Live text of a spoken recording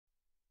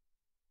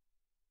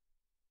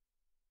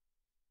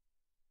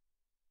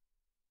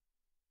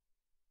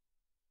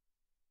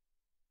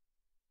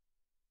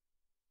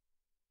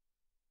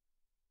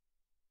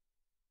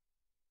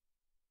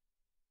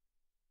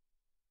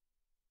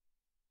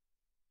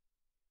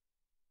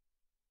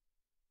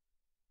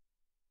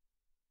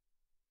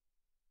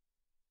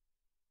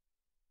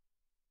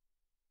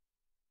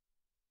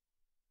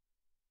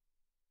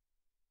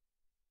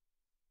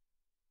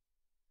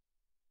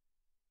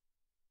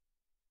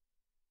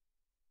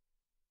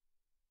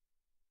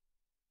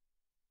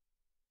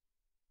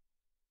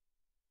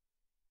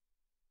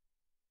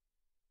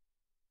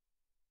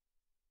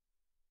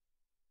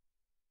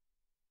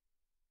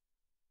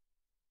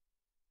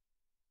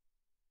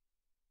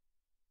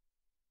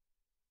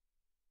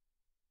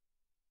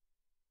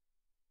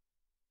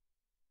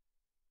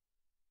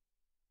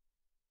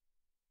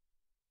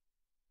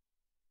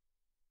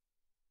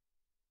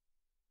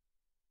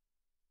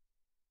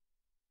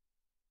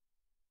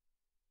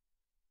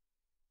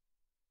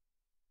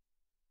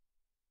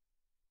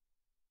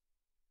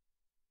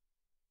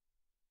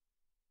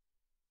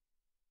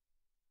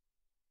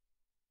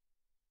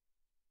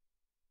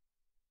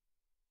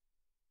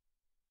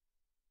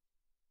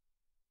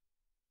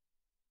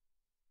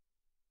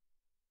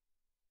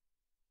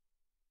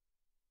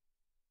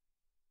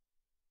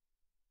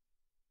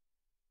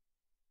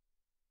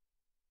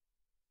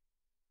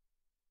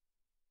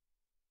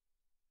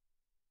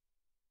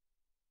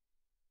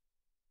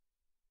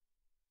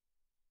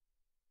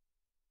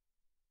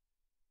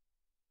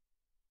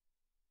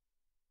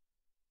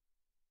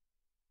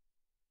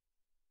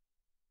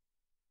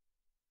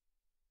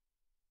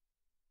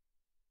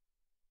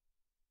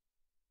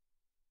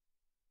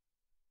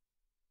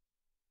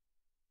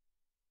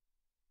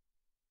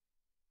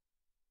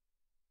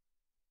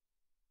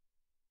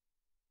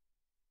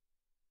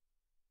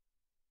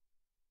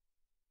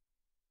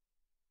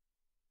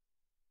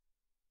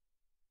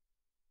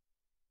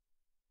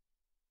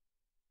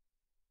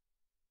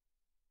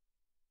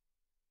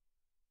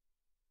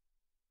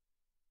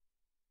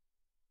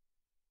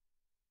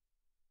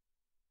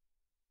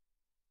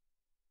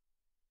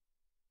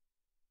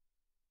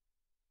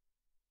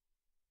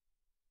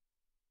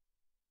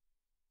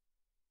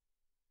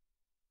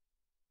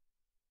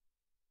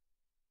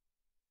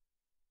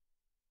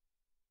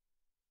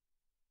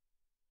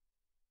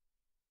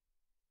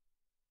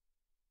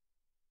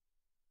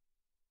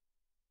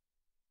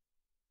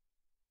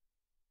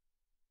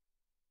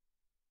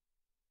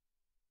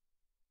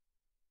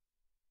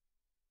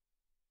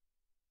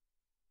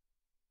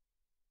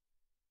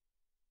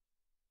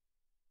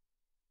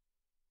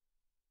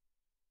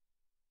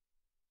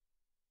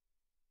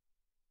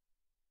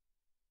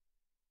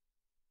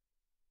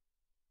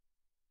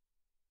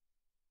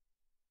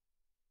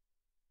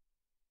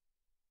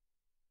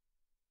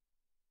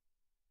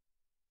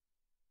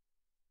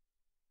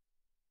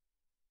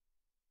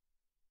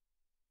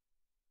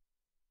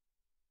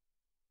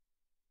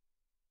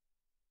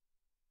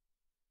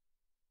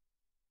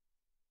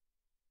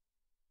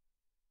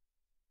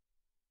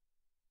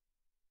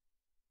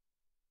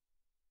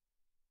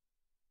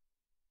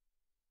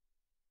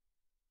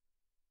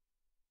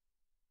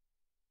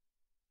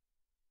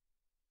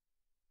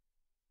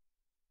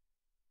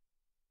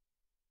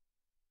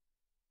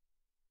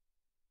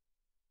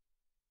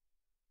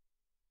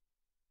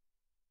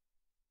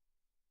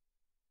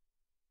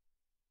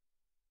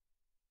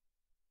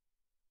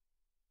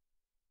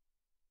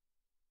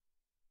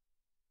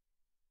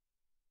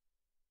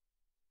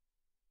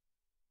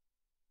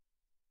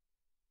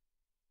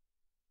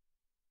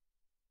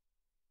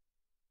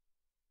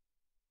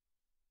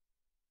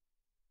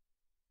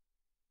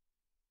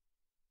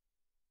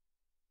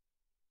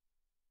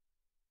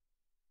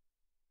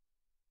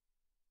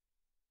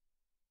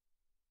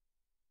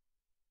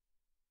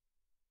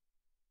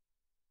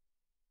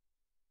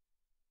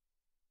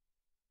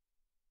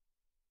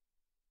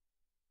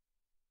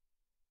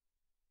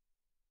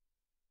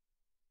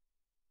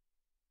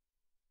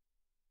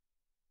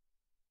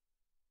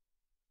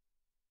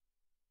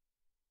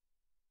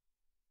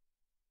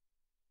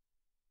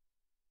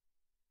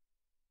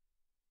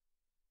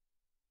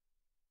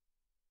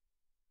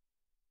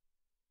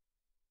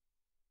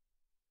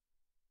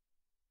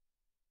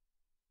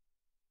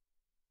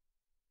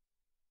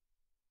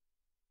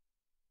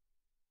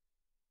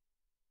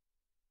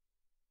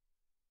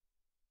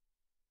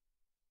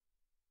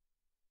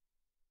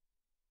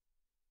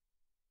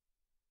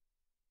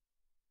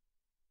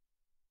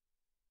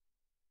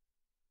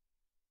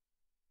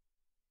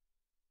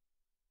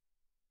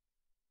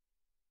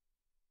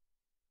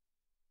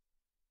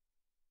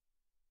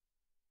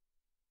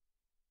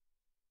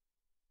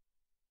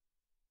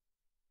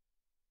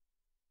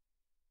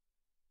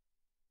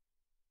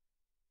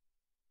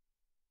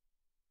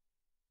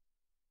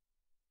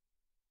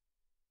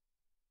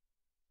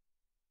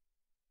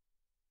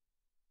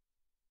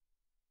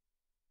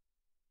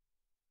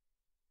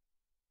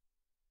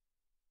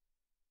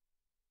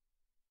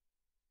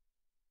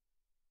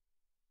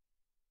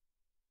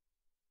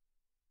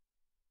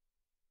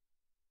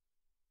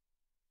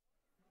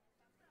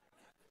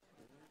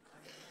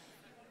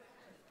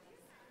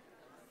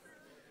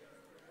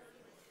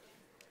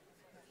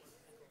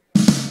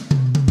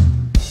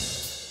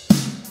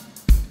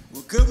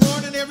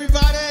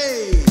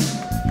everybody.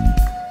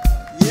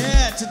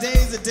 Yeah, today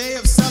is a day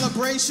of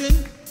celebration.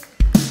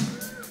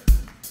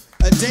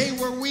 A day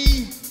where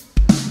we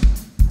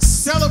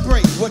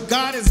celebrate what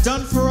God has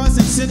done for us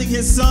in sending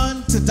his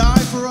son to die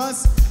for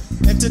us.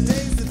 And today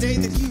is the day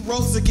that he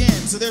rose again.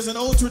 So there's an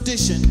old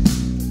tradition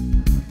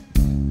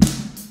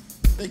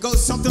that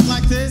goes something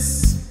like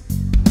this.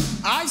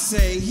 I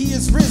say, he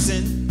is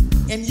risen,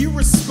 and you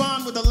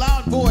respond with a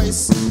loud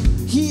voice,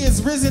 he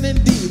is risen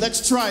indeed.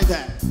 Let's try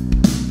that.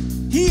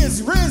 He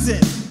is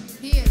risen.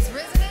 He is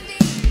risen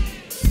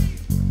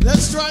indeed.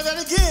 Let's try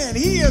that again.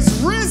 He is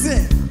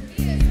risen.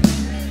 He is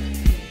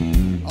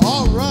risen.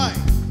 All right.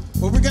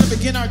 Well, we're going to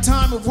begin our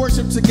time of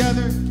worship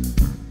together,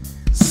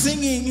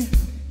 singing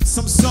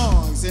some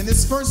songs. And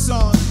this first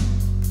song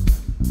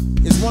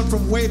is one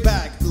from way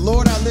back.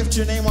 Lord, I lift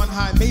your name on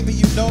high. Maybe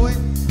you know it.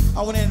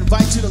 I want to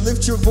invite you to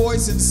lift your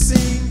voice and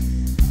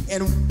sing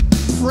and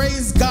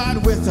praise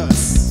God with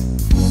us.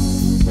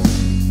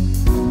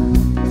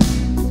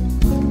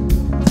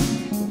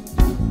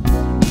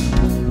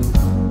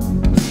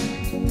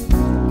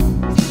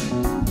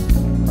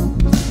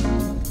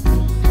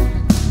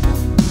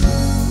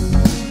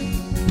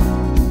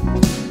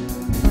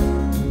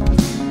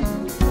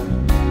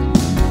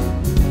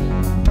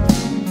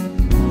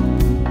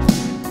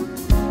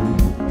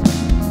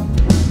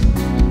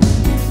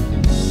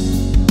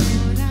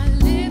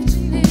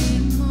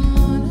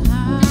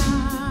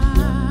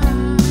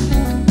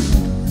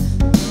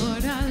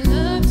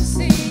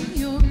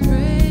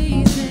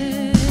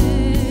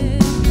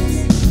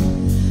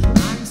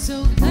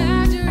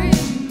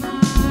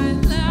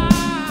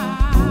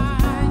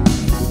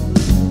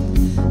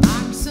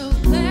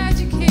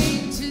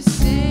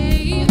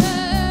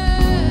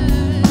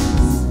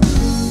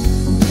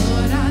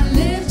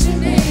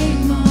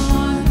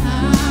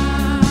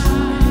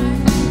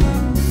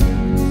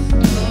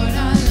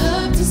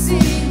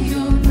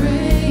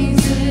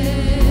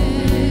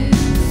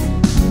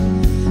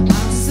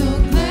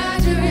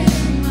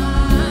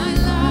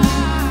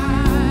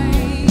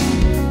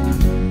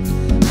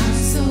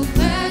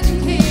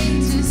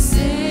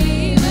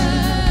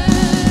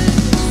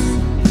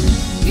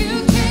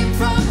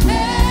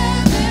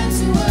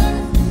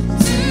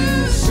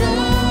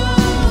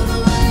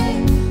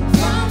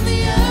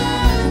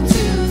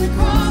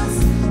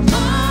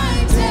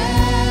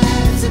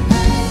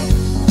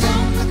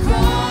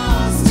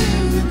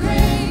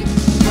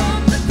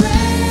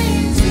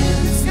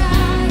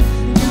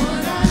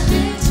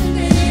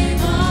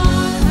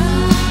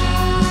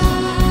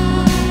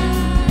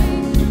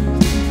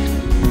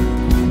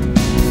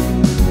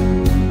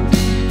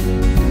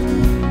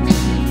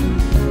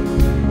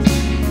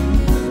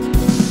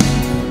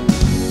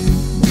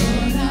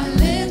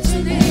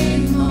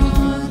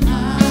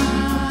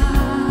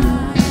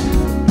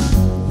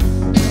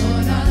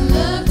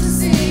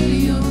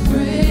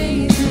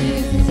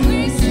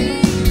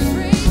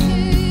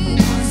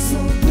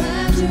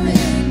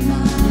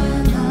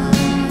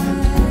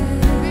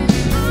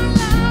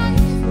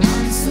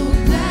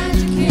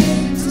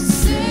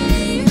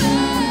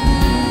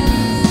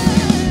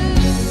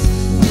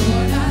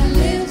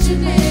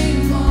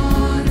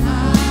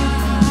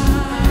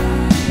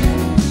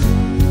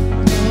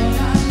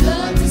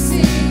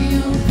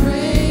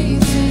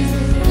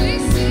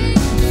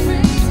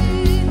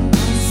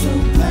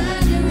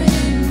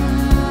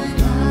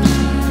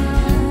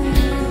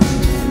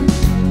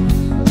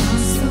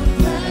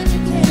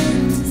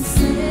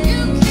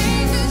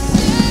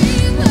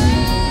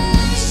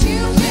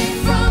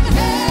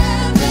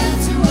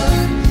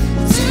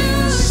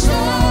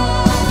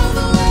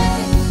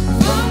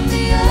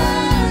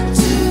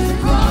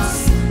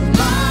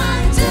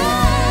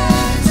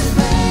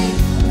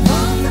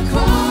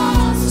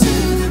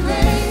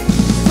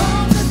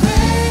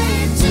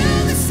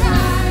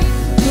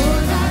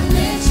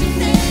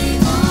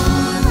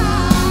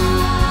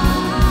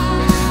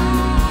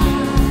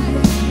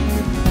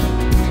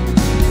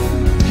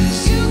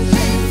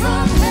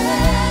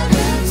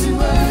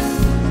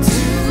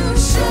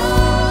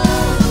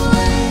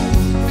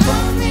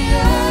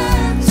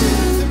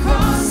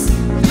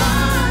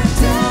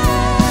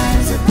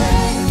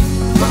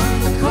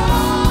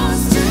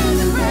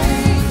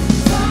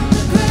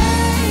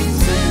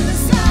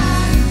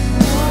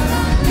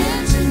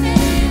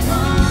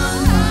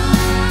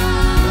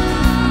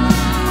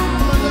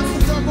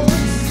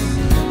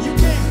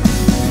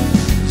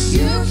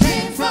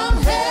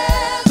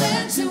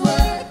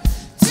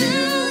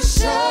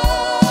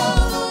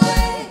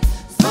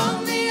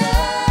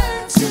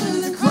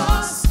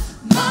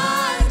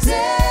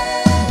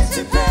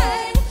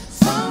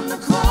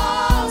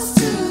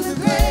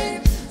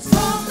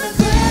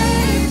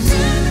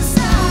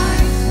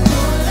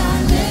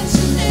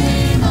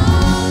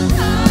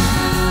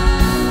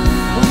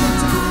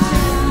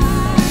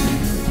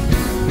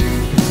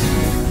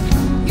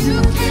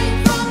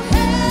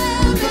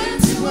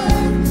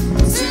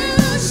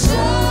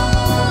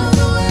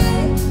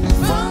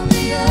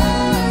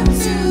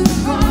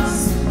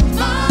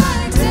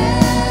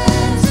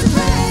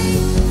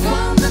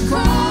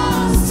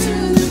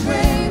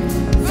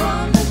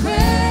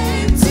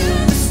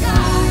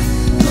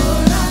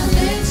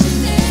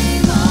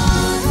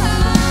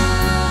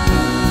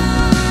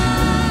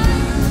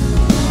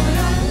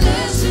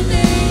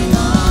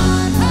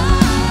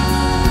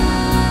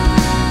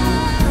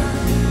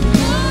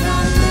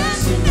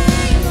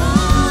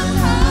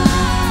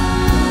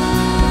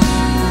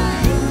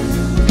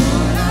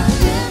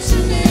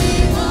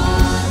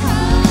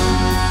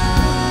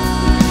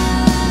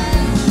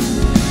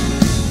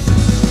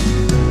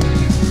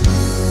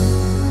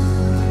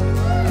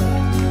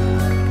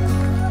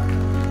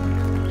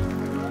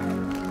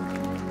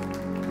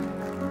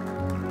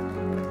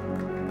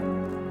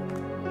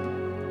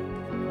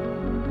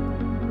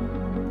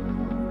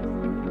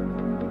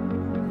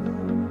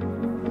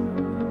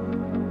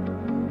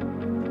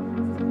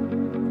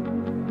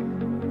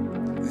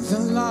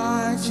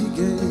 life you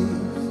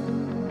gave.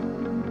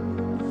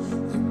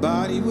 Your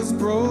body was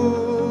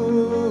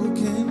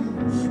broken,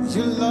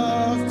 your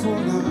love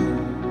poured out.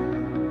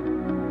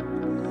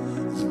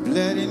 You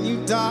bled and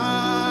you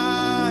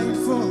died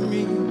for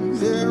me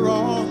there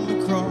on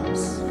the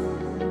cross.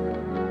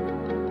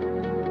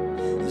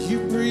 You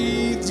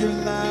breathed your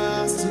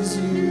last as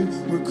you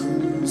were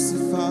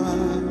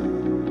crucified.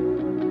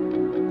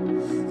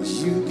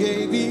 You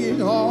gave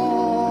it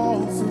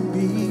all for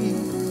me.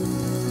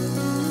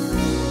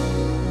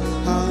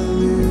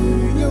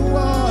 Hallelujah,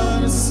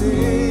 what a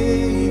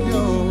Savior.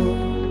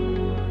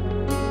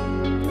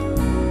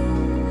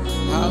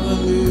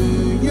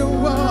 Hallelujah,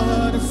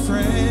 what a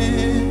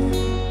friend.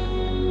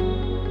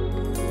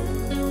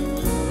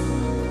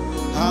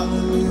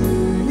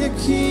 Hallelujah,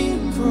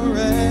 King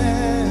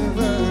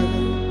forever.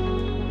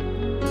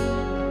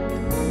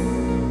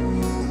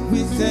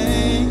 We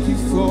thank you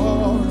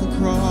for the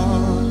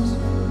cross.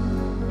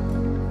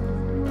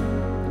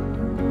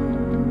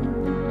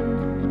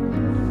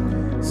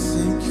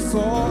 Thank you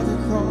for the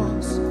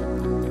cross.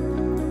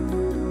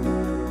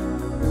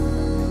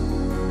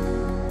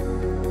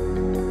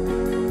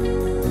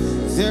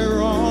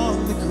 There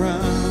on the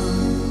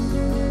ground,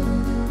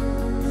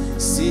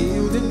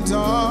 sealed in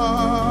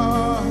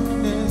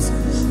darkness,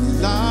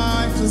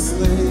 lifeless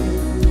lay.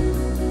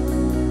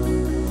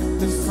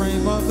 The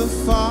frame of the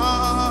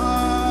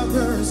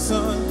Father's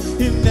Son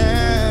in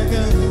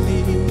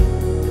agony.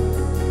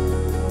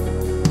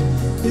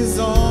 His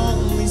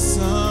only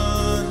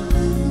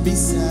Son be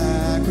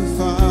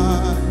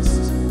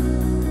sacrificed.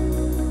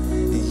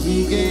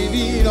 He gave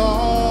it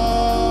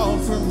all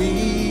for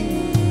me.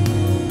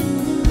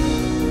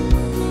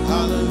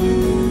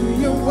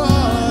 Hallelujah,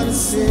 what a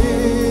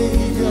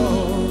Savior.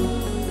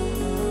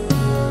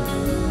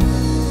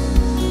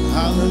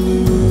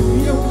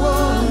 Hallelujah,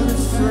 what a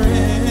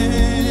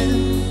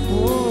friend.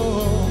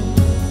 Oh,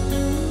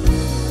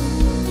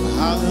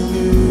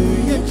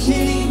 hallelujah,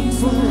 King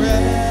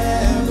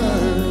forever.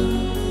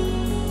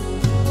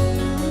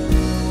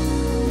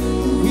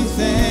 We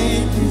thank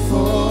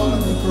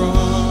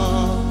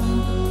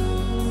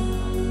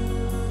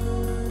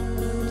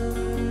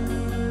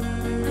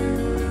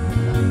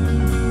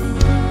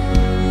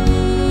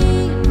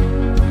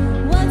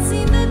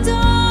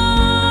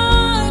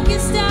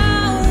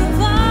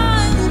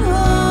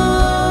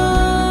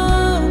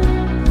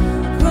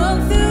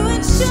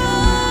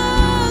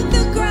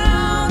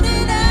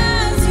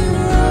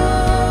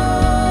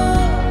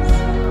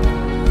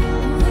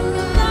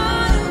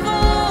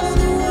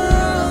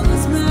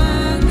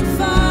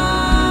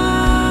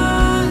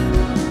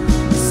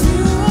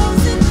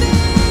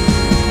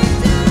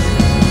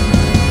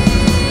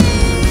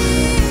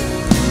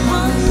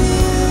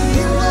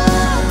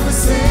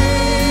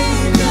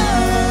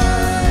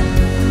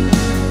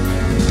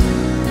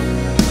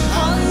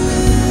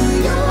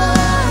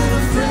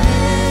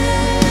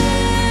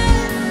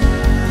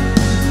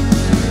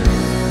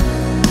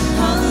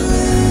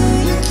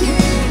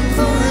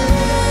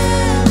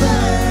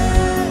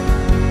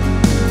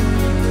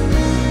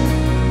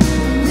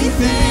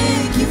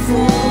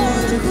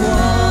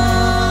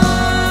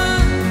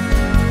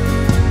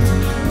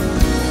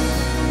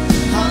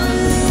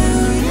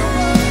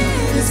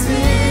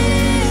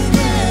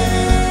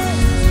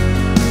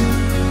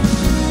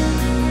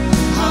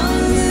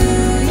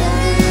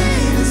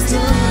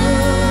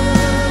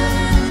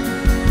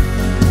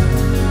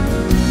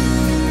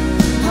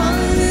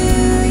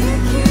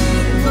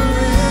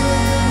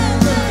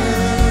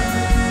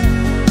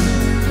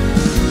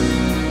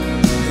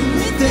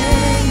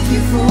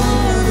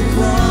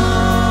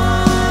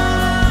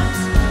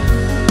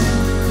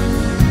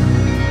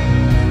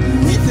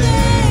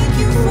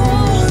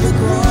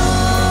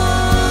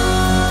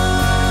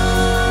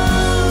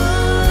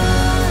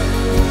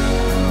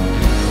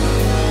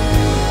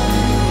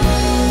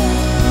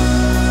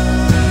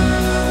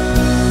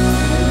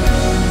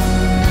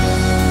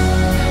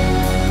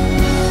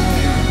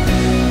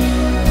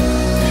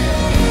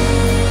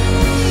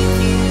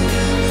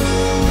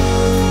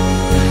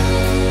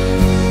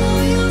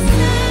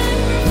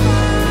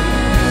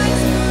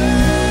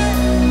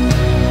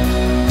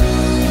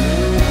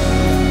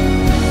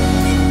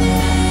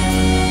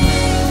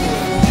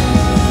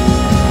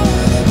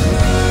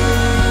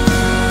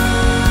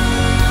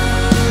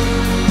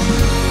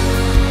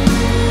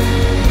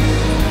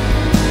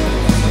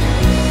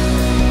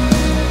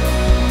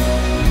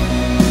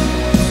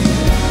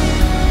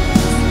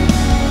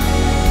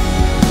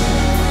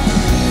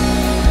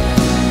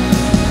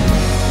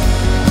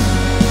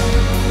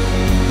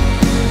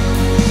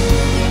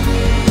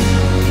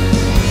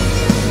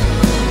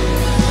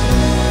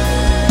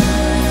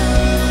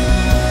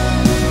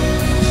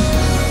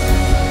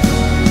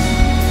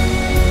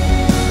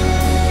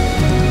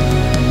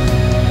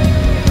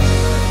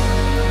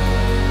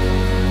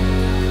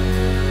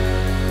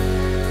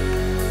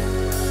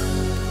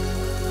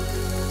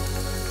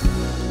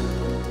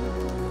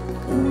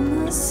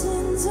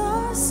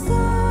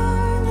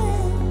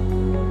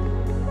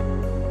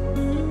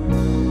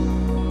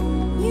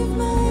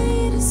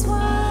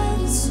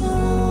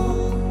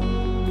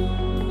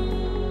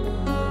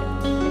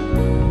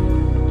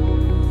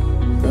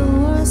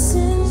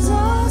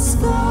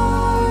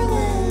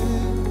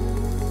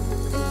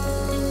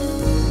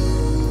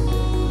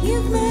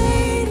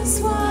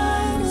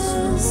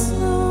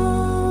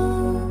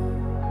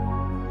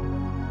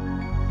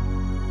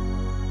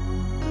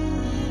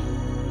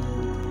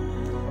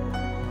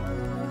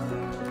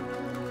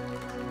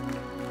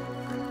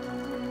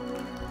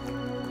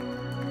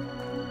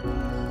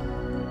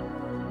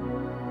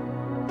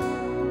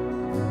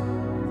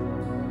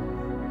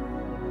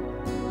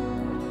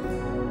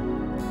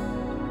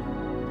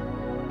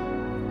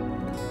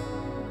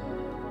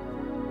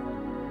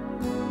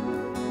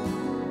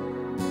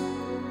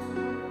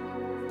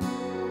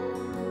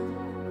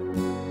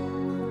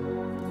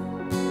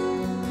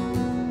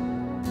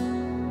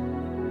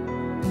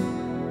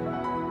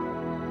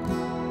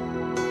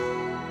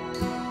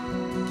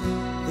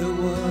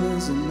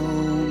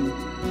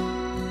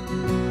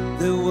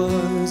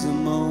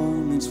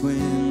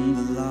when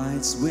the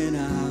lights went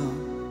out,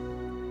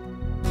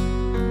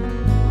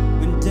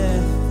 when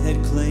death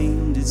had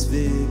claimed its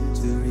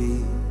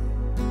victory.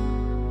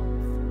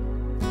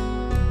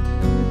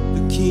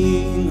 The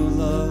King of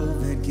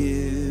love had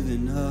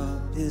given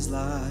up his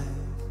life,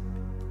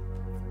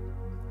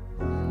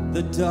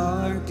 the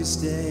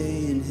darkest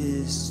day in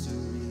history.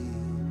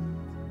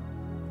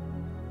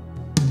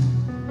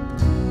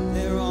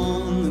 There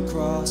on the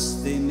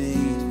cross they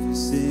made for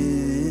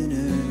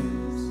sinners,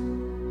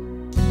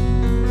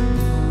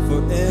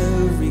 for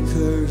every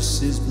curse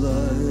his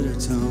blood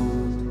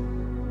atoned.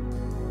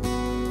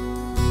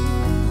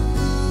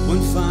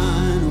 One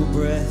final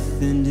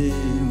breath and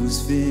it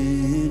was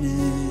finished,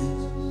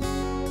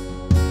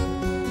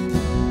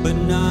 but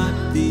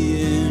not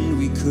the end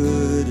we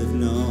could have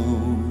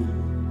known.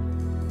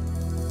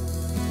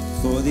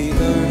 For the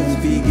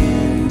earth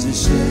began to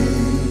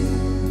shake,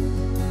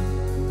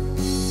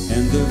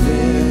 and the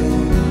veil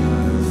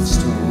was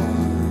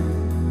torn,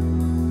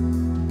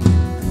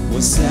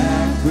 where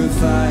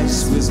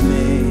sacrifice was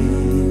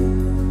made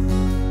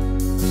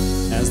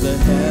as the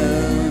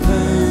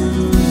heavens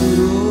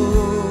roared.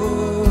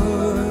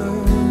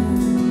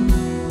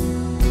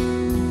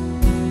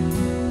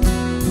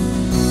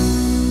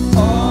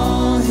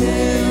 All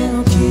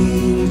hail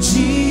King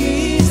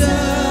Jesus.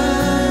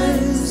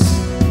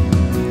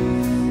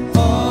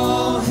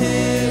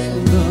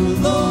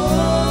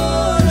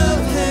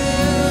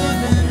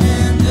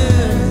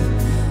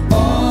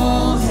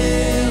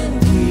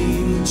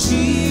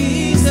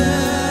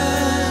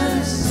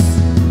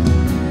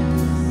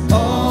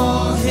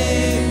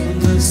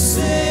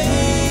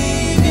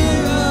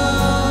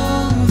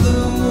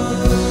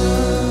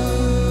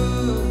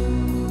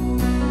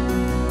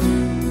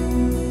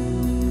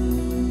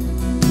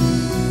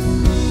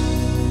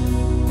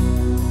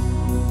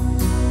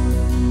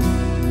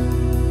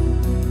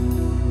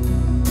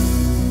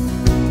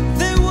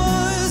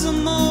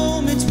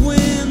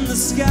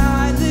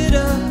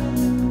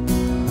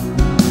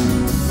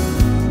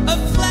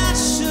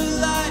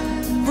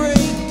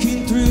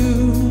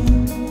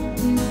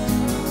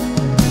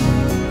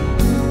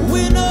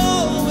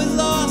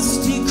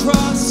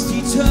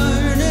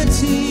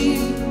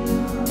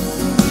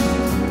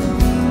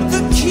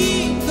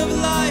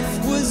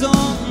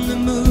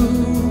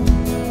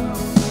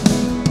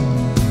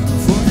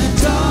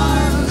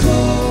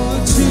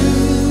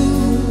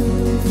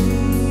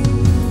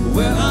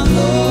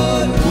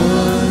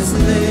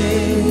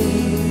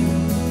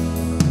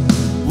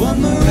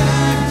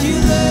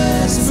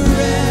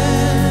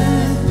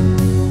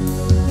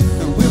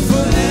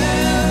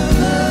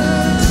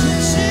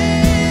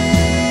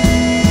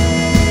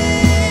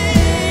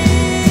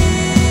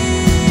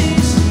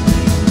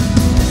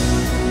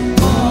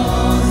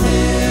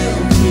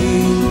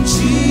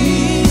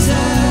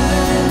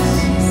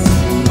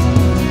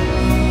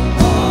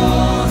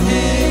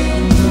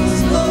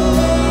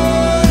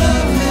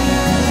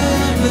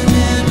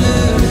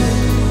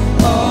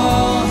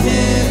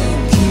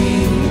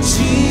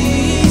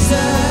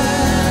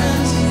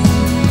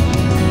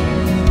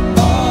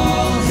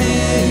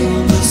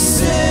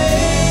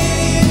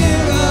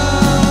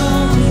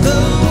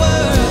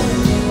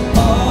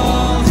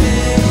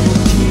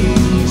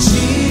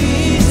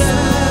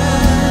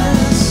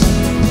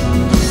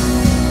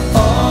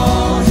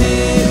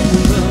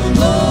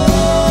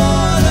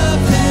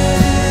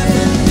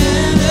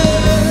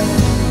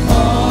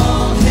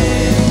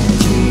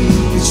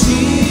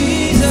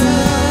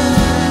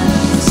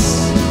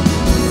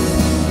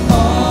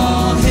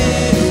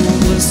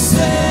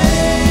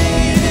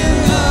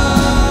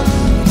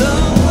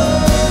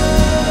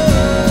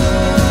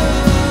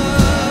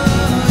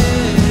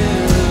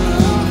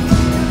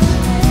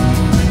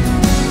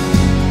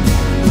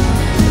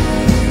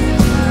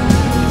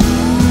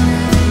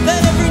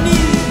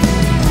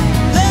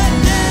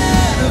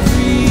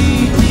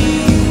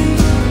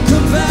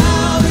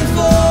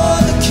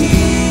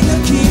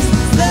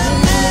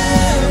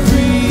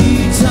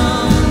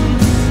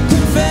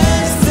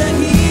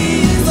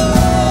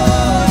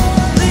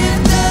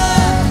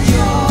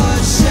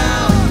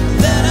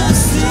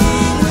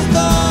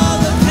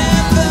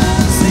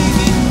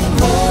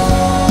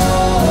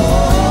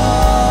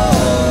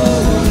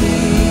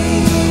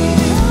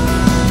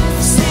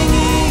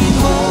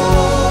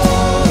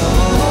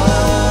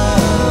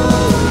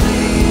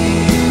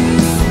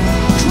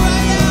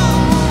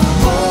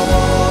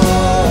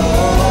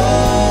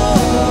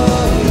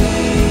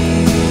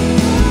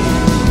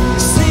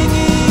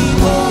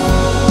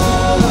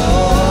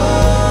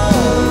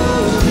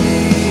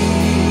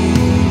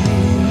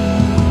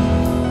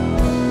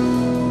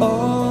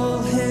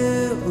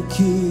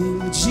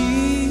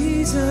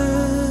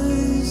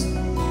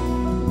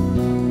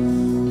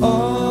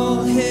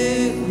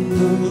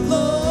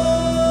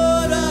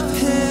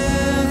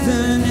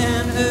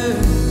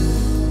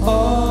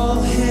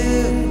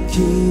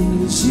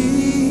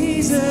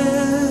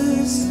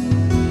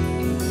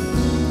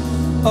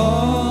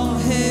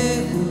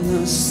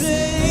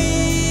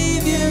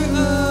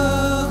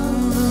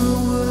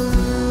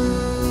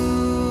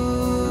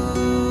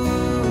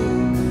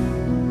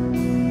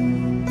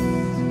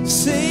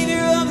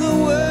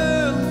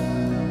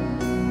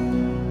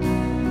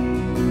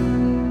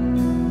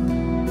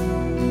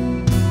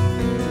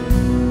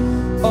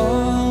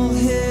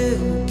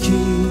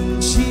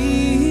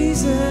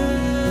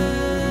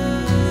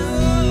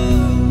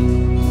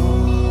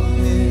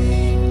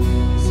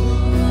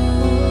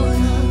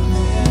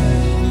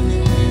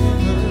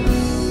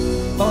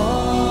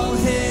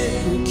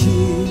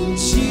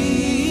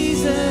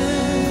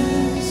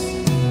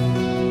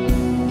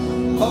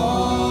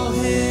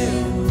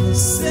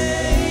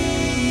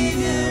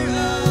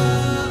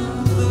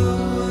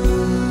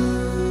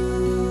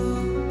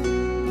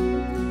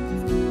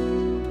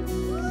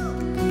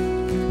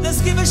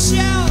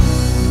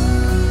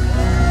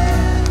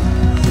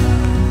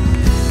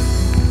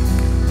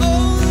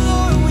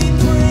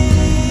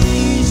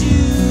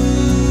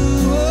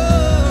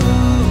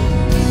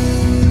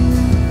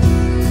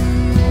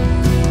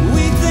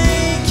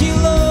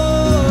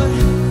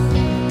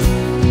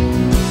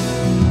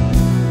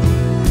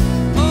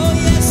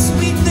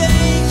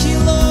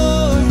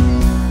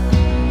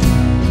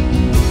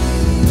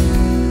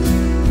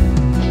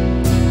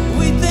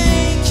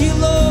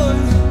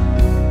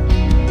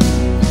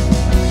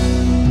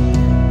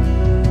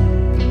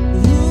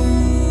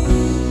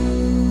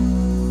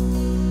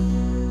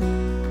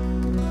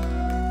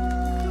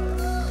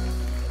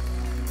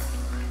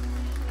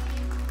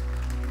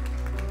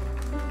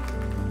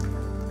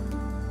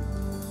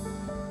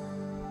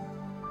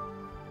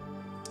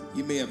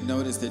 may have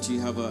noticed that you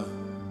have a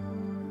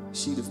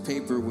sheet of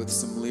paper with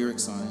some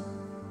lyrics on it.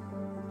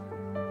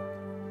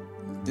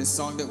 This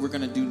song that we're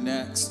going to do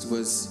next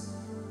was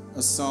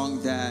a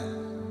song that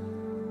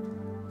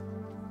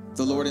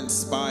the Lord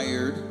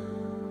inspired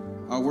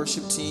our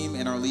worship team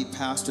and our lead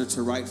pastor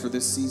to write for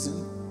this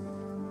season.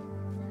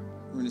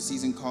 We're in a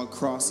season called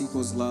Cross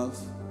Equals Love.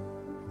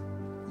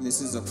 And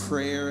this is a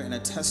prayer and a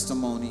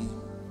testimony.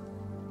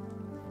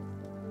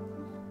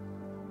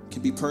 It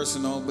can be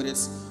personal, but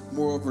it's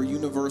more of a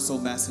universal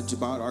message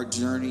about our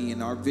journey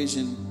and our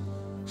vision,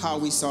 how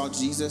we saw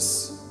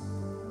Jesus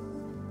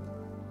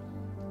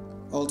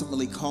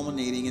ultimately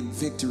culminating in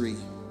victory.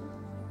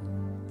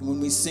 And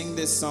when we sing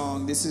this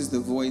song, this is the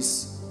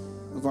voice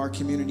of our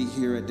community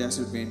here at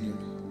Desert Vineyard.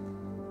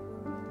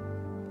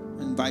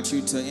 I invite you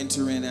to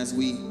enter in as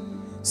we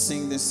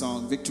sing this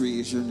song,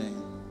 Victory Is Your Name.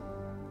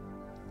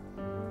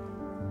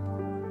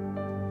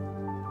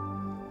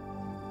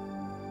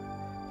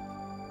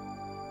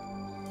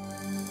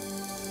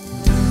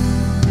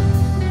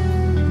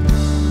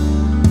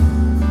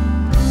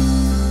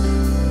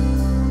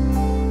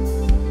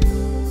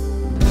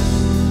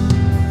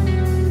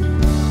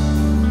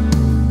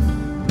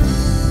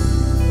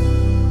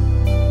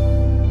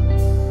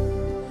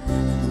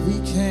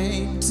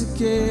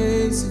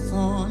 Gaze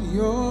upon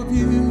your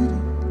beauty,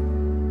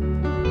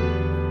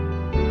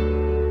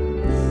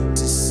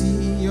 to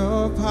see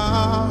your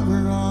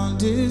power on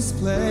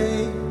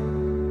display.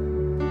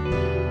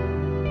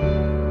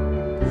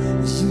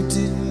 You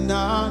did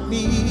not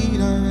meet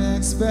our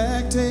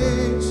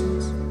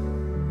expectations.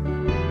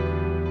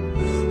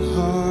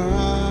 Our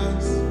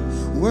eyes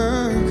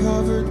were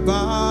covered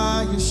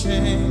by your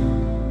shame,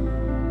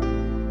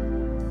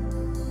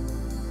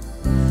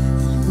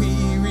 and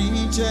we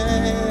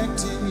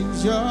rejected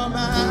your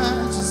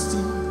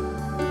majesty,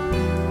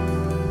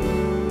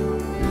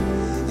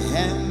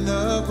 and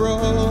the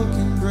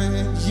broken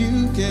bread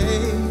you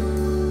gave.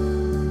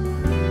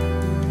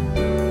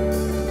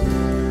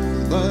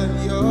 But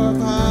your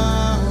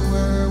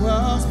power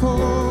was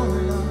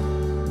poured out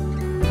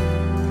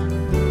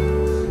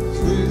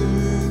through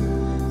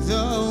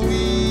the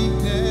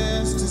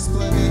weakness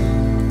displayed.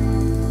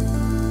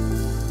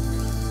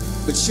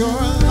 But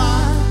your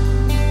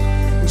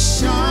light was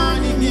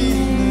shining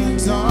in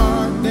the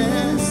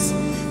darkness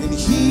and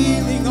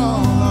healing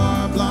all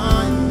our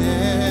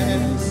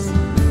blindness.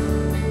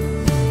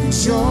 And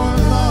your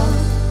love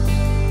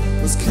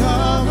was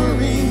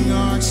covering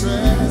our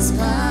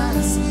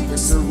trespass. We're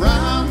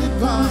surrounded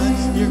by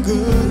your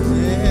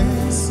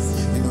goodness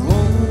and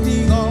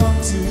holding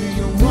on to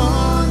your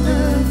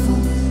wonderful,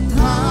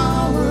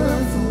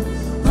 powerful,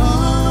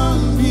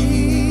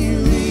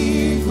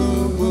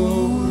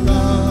 unbelievable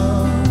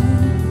love.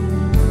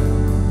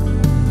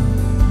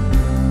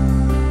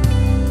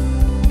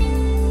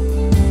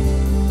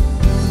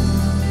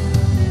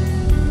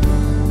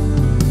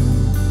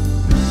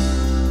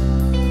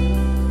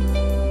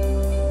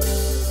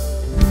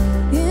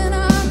 In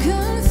our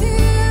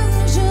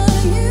confusion,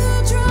 you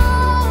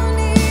draw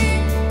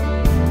near.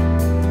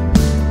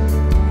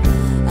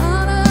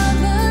 Out of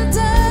the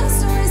dust,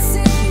 we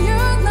see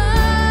your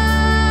light.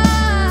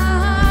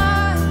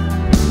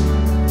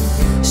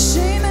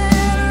 Shame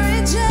and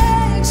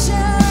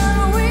rejection,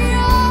 we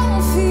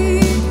all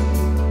feel,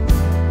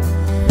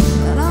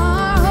 but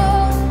our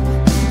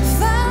hope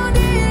found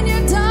in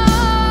your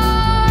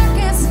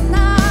darkest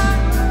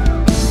night.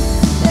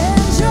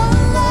 And your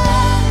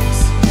light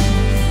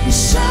is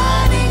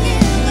shining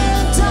in the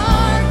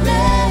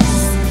darkness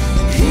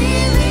and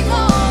healing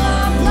all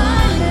our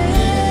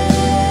blindness.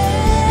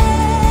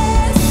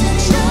 And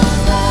your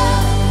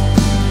love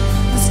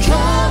is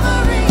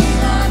covering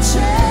our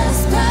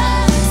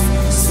trespass,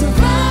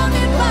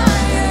 surrounded by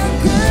your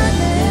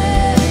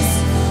goodness,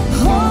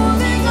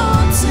 holding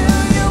on to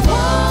your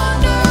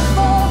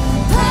wonderful,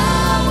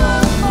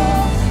 powerful,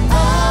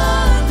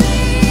 unbelievable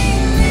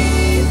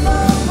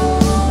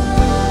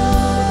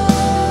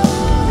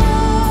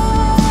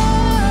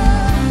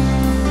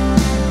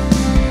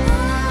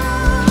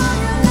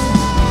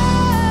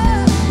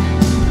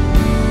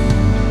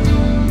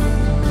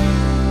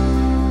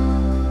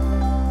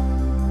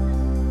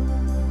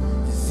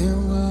There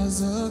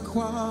was a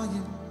quiet,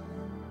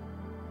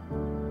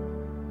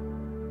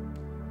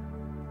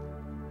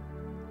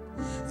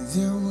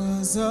 there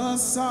was a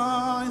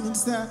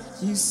silence that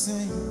you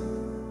sang.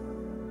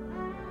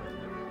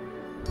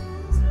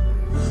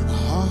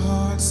 Our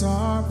hearts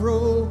are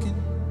broken,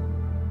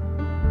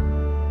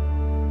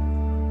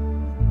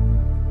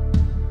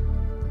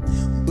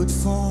 but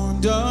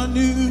formed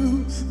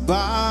anew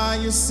by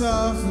your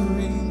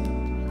suffering.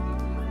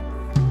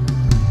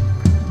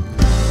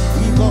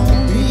 We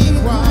won't be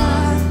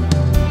quiet,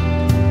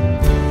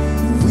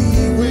 we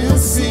will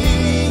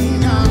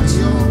sing out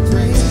your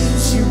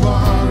praise. You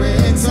are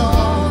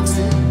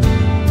exalted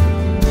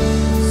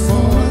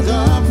for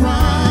the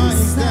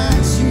price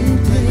that you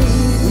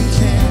paid. We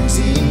can't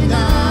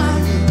deny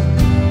it.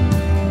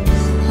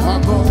 Our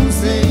bones,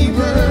 they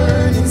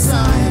burn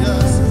inside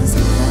us.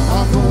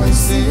 Our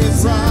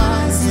voices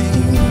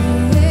rising,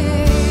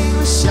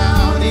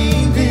 shout.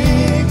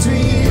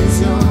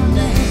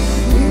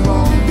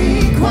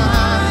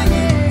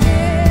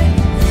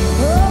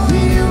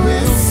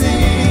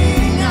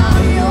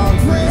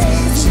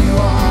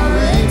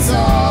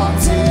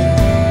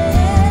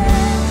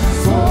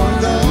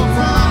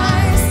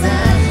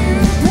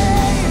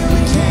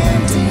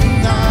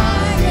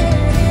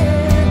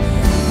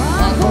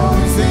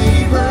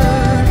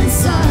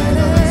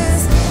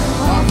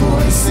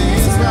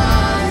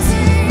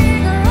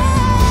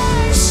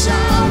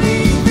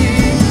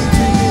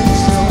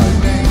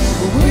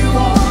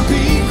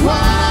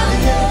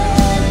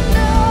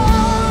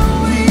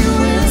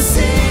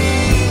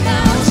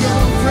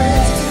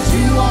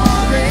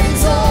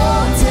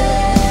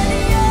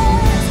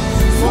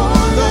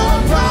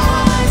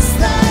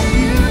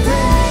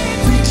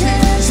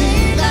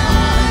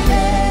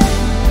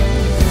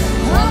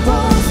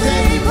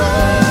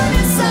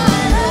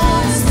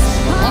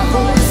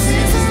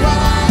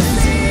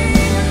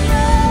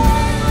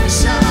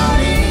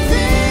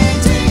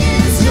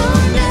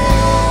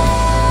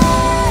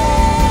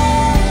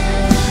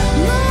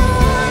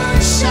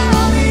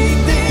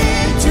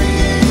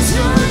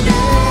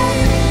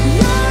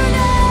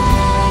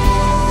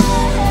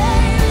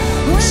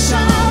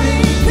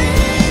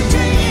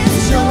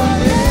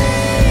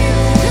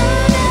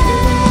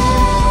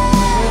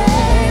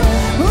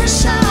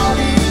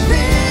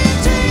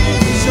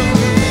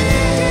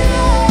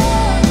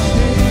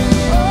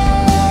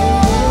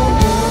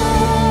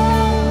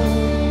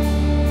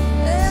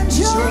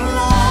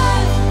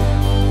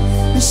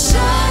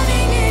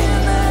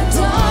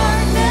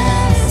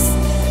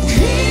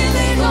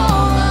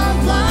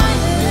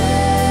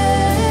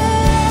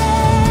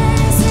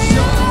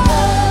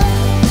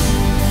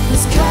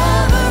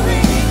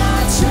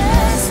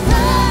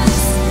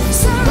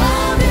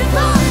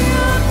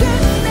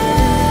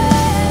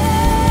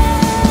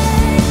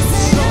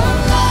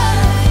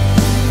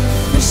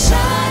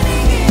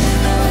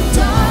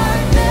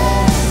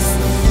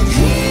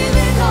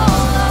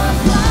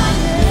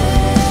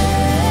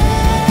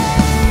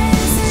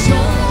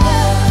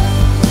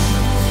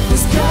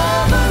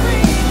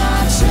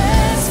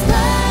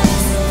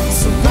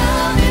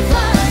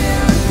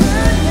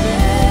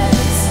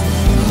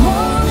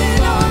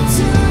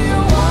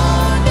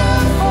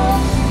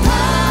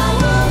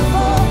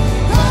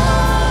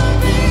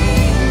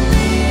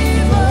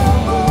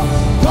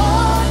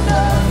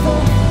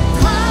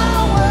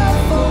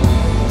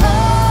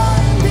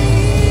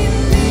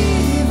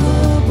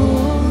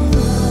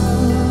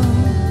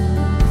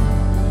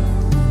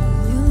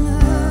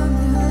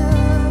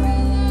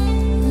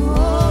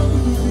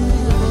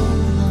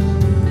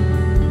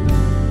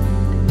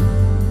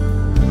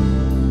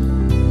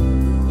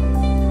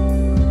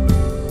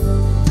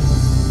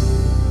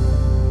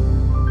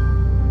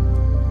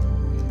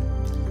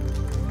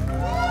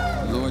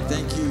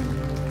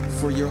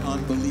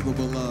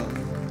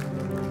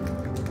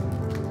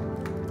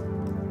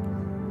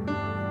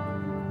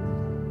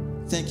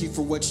 Thank you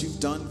for what you've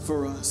done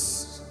for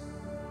us.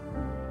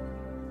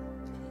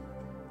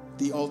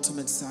 The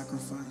ultimate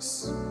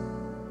sacrifice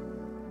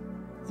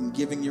in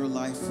giving your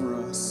life for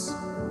us,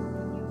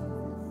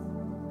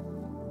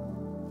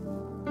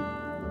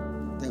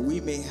 that we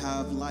may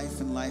have life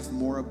and life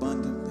more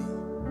abundantly.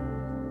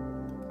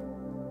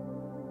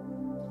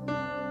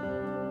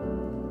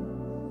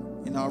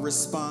 And our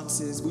response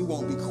is, we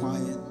won't be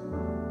quiet.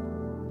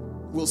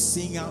 We'll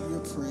sing out your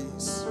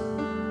praise.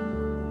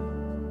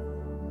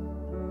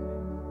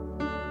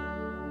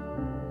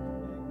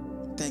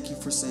 Thank you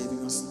for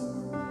saving us, Lord.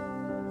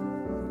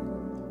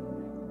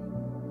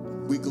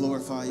 We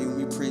glorify you and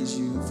we praise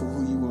you for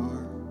who you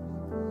are.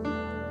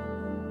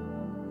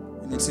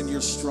 And it's in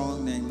your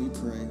strong name we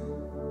pray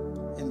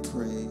and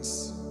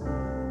praise.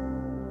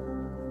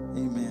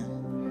 Amen.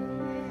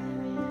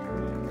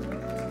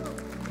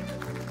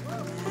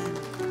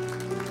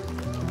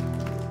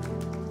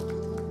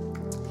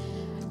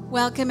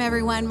 Welcome,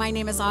 everyone. My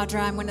name is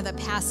Audra. I'm one of the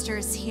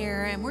pastors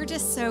here, and we're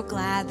just so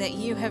glad that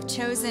you have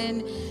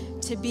chosen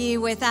to be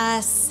with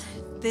us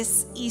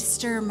this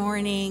Easter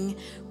morning.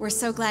 We're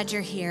so glad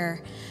you're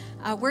here.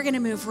 We're going to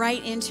move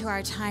right into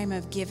our time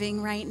of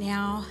giving right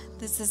now.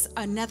 This is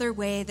another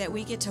way that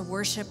we get to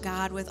worship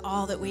God with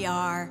all that we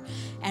are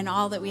and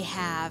all that we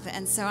have.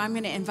 And so I'm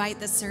going to invite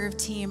the serve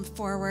team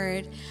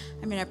forward.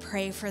 I'm going to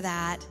pray for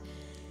that.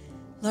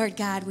 Lord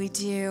God, we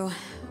do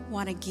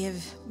want to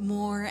give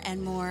more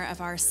and more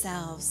of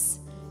ourselves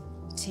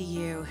to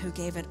you, who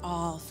gave it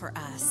all for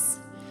us.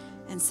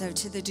 And so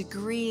to the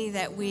degree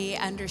that we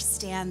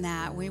understand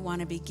that, we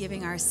want to be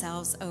giving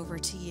ourselves over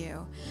to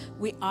you.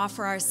 We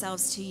offer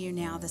ourselves to you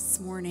now this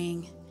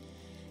morning.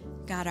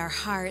 God, our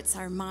hearts,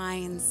 our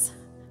minds,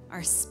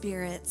 our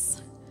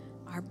spirits,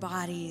 our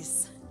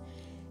bodies,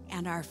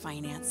 and our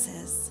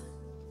finances.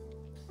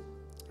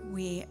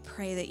 We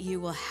pray that you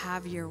will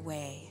have your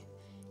way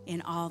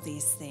in all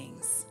these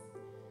things.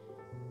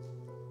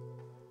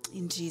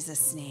 In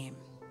Jesus' name,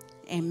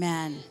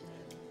 amen.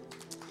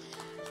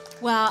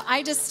 Well,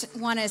 I just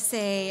want to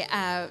say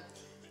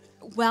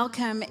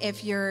welcome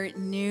if you're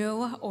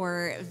new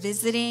or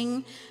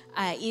visiting.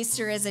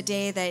 Easter is a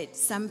day that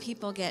some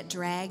people get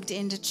dragged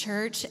into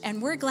church,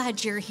 and we're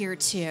glad you're here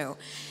too.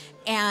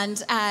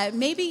 And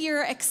maybe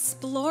you're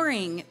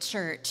exploring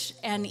church,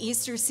 and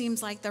Easter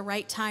seems like the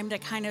right time to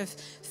kind of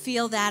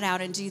feel that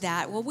out and do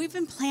that. Well, we've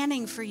been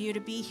planning for you to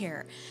be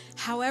here,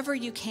 however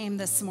you came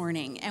this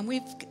morning. And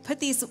we've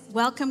put these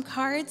welcome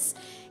cards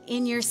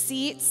in your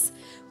seats.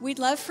 We'd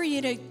love for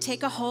you to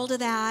take a hold of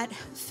that,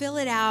 fill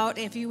it out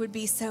if you would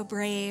be so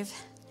brave,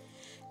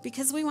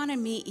 because we want to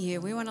meet you.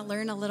 We want to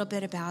learn a little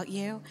bit about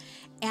you.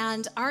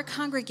 And our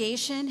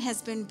congregation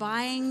has been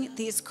buying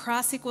these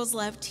Cross Equals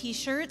Love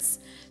t-shirts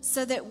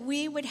so that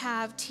we would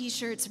have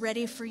t-shirts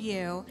ready for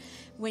you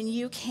when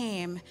you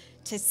came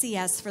to see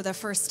us for the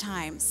first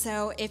time.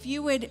 So if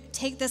you would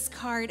take this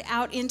card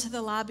out into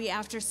the lobby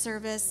after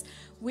service,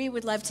 we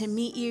would love to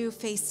meet you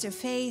face to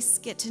face,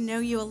 get to know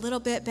you a little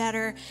bit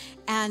better,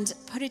 and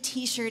put a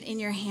t-shirt in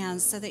your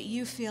hands so that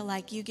you feel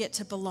like you get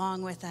to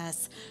belong with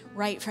us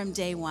right from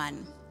day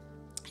one.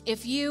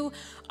 If you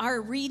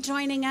are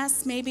rejoining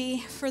us maybe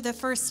for the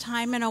first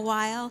time in a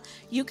while,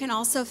 you can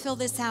also fill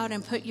this out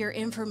and put your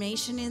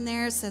information in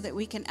there so that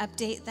we can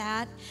update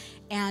that,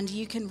 and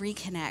you can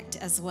reconnect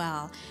as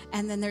well.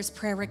 And then there's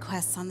prayer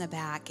requests on the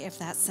back if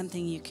that's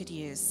something you could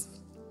use.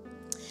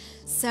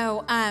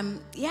 So,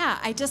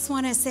 I just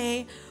want to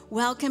say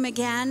welcome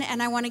again,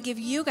 and I want to give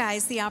you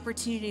guys the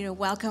opportunity to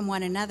welcome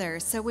one another.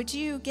 So would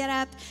you get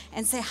up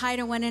and say hi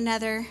to one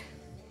another?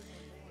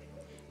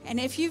 And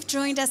if you've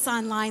joined us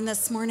online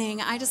this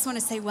morning, I just want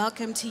to say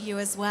welcome to you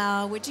as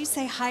well. Would you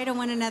say hi to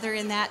one another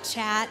in that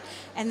chat?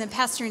 And then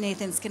Pastor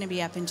Nathan's going to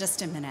be up in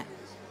just a minute.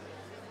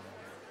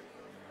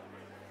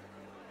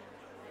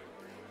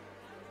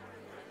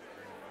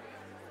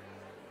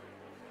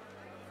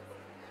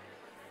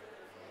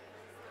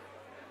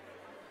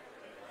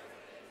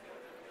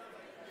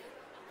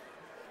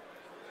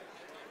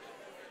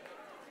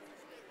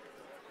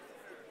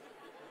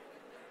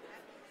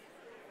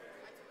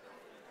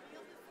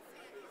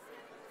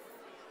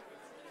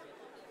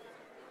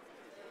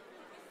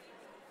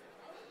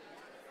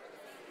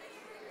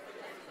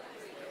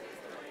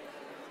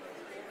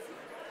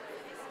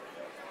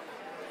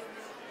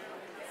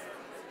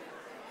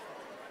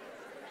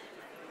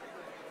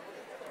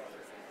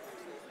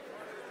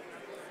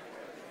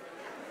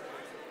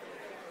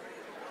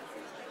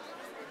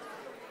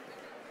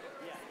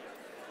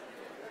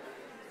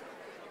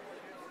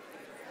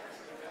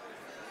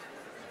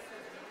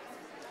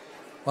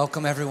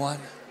 Welcome, everyone.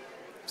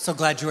 So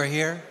glad you are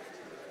here.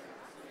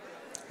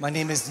 My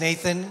name is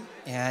Nathan,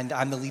 and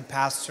I'm the lead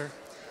pastor.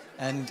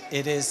 And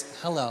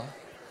hello,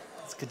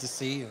 it's good to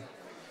see you.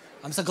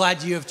 I'm so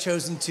glad you have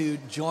chosen to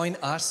join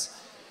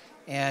us.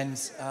 And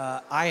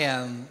I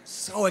am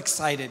so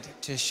excited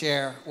to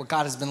share what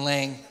God has been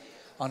laying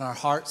on our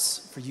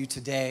hearts for you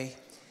today.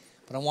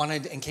 But I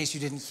wanted, in case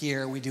you didn't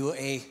hear, we do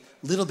a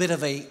little bit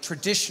of a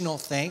traditional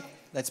thing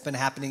that's been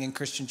happening in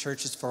Christian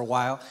churches for a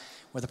while,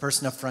 where the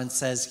person up front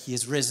says, he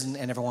is risen,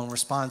 and everyone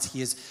responds,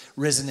 he is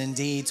risen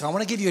indeed. So I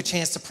want to give you a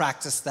chance to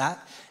practice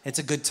that. It's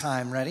a good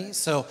time. Ready?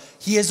 So,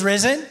 he is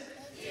risen.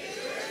 He is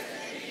risen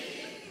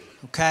indeed.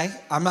 Okay.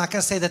 I'm not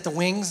going to say that the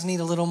wings need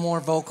a little more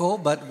vocal,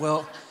 but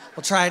we'll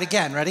try it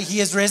again. Ready?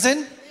 He is risen.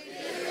 He is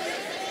risen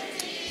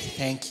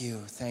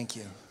indeed. Thank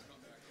you.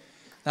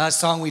 Now, that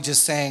song we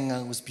just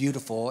sang was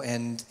beautiful,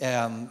 and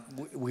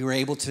we were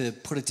able to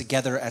put it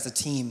together as a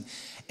team,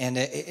 and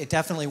it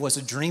definitely was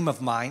a dream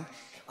of mine.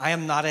 I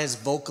am not as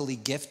vocally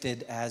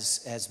gifted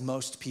as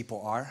most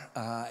people are,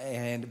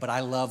 but I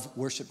love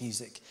worship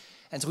music.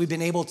 And so we've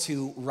been able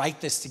to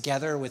write this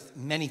together with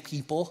many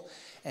people,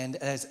 and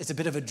it's a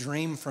bit of a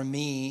dream for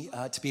me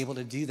to be able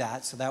to do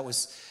that. So that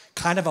was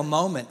kind of a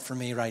moment for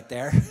me right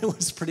there. It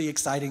was pretty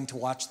exciting to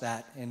watch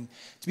that and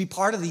to be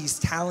part of these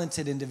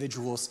talented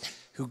individuals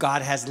who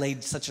God has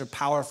laid such a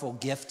powerful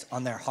gift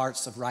on their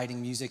hearts of writing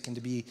music, and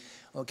to be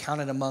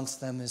counted amongst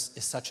them is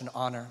such an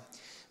honor.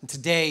 And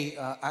today,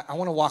 I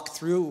want to walk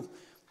through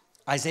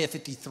Isaiah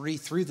 53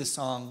 through the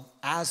song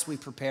as we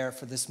prepare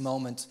for this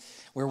moment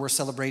where we're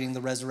celebrating the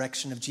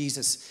resurrection of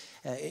Jesus.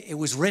 It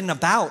was written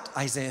about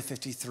Isaiah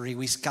 53.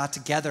 We got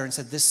together and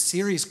said, this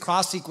series,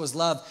 Cross Equals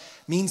Love,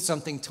 means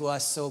something to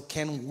us, so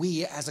can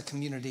we as a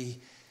community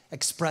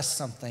express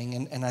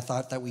something? And I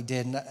thought that we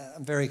did, and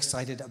I'm very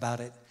excited about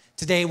it.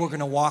 Today, we're going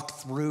to walk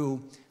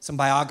through some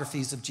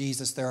biographies of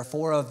Jesus. There are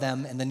 4 of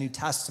them in the New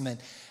Testament.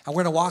 And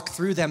we're going to walk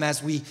through them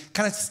as we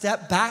kind of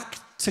step back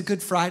to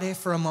Good Friday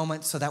for a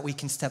moment so that we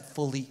can step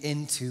fully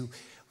into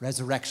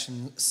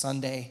Resurrection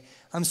Sunday.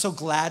 I'm so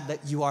glad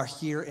that you are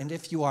here. And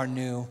if you are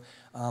new,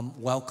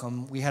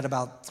 welcome. We had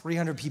about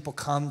 300 people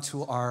come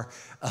to our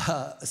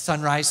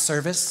sunrise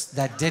service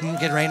that didn't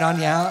get rained on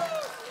yet.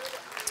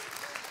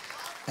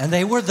 And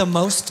they were the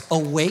most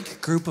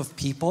awake group of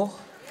people.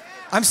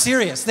 I'm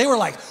serious. They were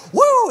like,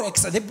 woo!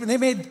 They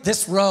made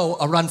this row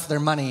a run for their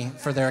money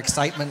for their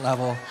excitement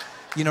level.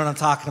 You know what I'm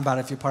talking about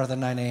if you're part of the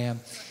 9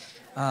 a.m.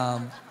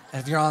 And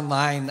if you're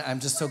online, I'm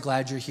just so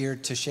glad you're here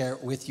to share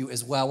it with you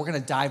as well. We're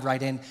going to dive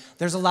right in.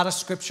 There's a lot of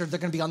scripture. They're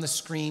going to be on the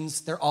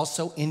screens. They're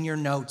also in your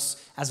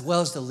notes, as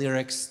well as the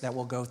lyrics that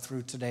we'll go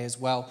through today as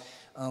well.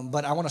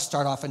 But I want to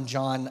start off in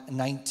John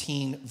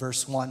 19,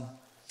 verse 1.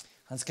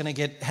 It's going to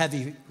get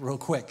heavy real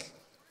quick.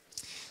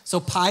 So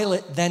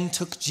Pilate then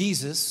took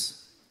Jesus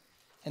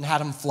and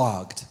had him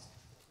flogged.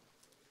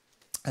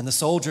 And the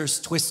soldiers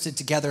twisted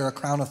together a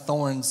crown of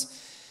thorns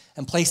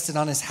and placed it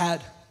on his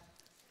head,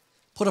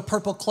 put a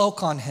purple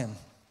cloak on him.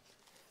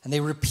 And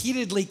they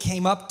repeatedly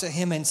came up to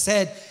him and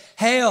said,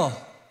 "Hail,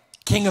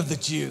 King of the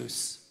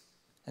Jews,"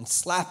 and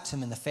slapped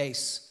him in the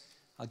face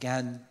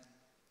again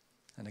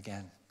and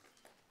again.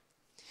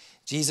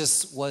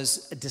 Jesus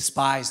was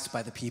despised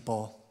by the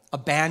people,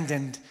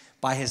 abandoned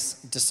by his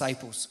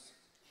disciples.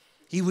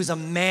 He was a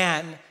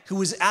man who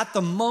was at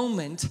the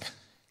moment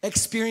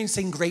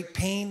experiencing great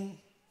pain,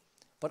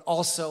 but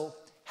also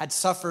had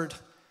suffered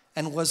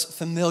and was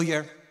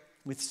familiar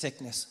with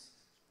sickness.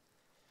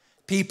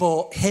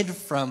 People hid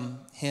from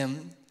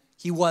him.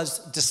 He was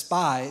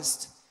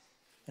despised.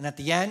 And at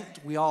the end,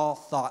 we all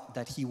thought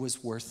that he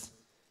was worth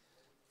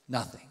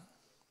nothing.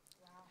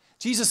 Wow.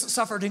 Jesus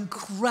suffered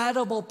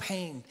incredible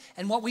pain.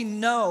 And what we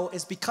know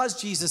is because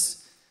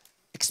Jesus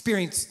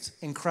experienced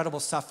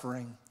incredible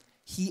suffering,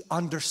 he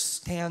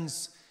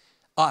understands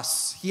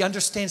us. He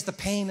understands the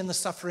pain and the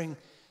suffering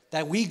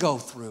that we go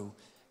through.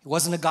 He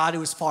wasn't a God who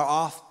was far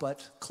off,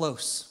 but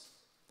close.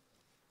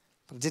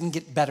 But it didn't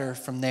get better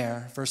from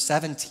there. Verse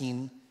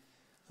 17,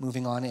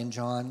 moving on in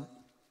John.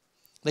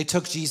 They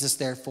took Jesus,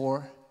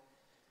 therefore,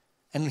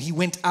 and he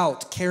went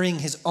out carrying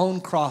his own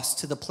cross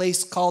to the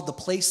place called the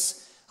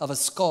place of a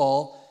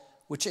skull,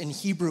 which in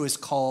Hebrew is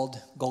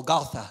called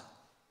Golgotha.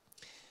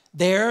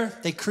 There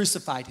they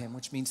crucified him,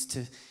 which means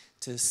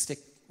to stick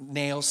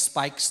nails,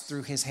 spikes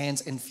through his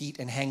hands and feet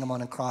and hang him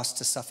on a cross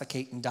to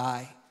suffocate and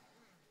die.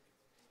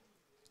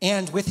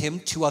 And with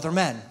him 2 other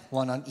men,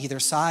 one on either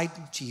side,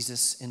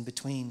 Jesus in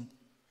between.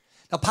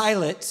 Now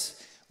Pilate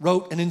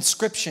wrote an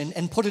inscription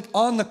and put it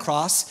on the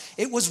cross.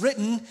 It was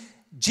written,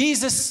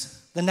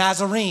 "Jesus the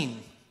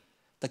Nazarene,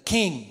 the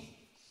King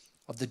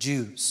of the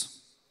Jews."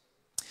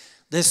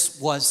 This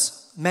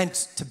was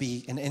meant to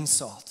be an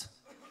insult.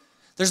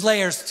 There's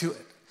layers to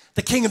it.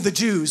 The King of the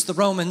Jews, the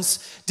Romans,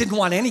 didn't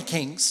want any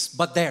kings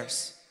but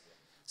theirs.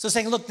 So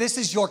saying, look, this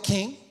is your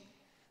king.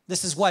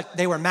 This is what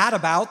they were mad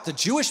about. The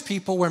Jewish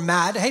people were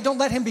mad. Hey, don't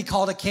let him be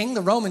called a king.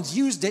 The Romans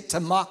used it to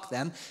mock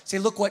them. Say,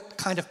 look what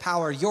kind of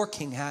power your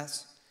king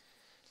has.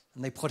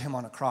 And they put him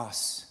on a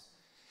cross.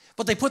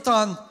 But they put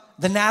on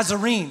the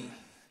Nazarene.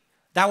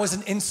 That was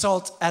an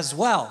insult as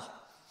well.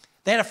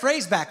 They had a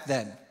phrase back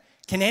then.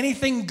 Can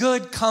anything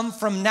good come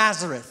from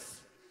Nazareth?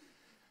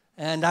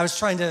 And I was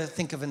trying to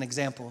think of an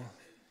example.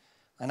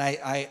 And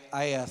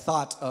I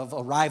thought of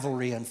a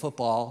rivalry in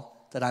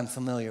football that I'm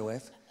familiar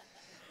with.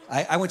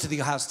 I went to the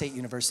Ohio State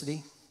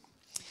University,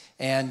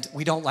 and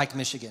we don't like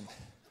Michigan.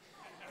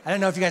 I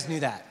don't know if you guys knew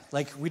that.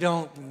 Like we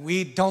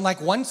don't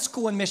like one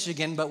school in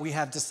Michigan, but we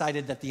have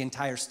decided that the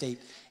entire state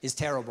is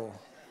terrible.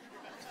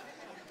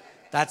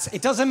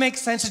 It doesn't make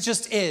sense, it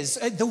just is.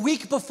 The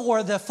week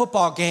before the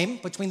football game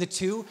between the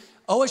two,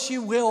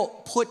 OSU will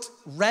put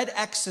red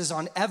X's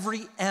on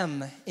every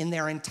M in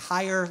their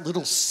entire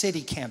little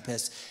city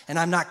campus. And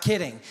I'm not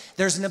kidding.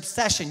 There's an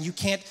obsession. You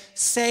can't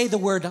say the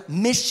word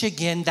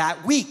Michigan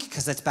that week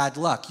because that's bad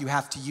luck. You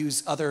have to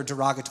use other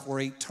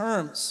derogatory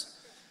terms.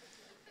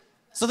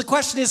 So the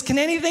question is, can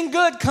anything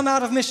good come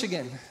out of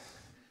Michigan?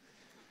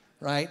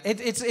 Right?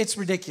 It's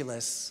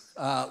ridiculous.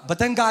 But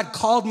then God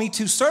called me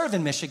to serve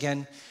in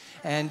Michigan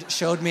and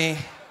showed me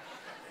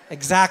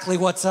exactly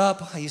what's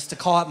up. I used to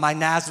call it my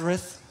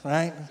Nazareth,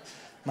 right?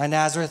 My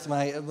Nazareth,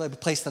 my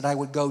place that I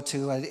would go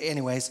to.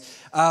 Anyways,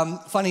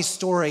 funny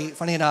story.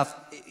 Funny enough,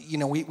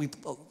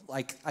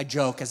 I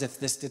joke as if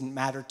this didn't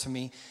matter to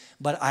me,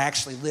 but I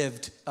actually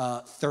lived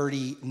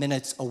 30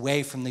 minutes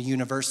away from the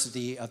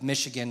University of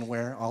Michigan,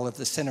 where all of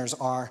the sinners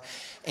are,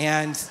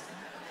 and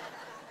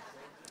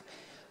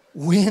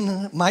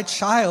when my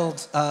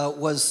child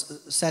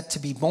was set to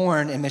be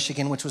born in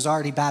Michigan, which was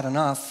already bad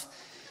enough,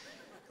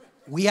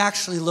 we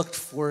actually looked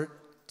for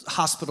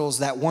hospitals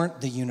that weren't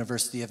the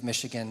University of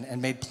Michigan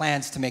and made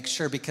plans to make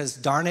sure, because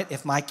darn it,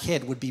 if my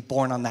kid would be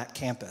born on that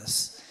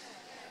campus.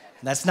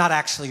 And that's not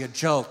actually a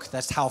joke.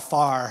 That's how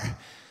far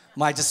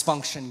my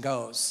dysfunction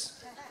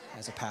goes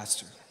as a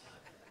pastor.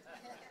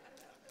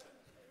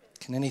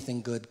 Can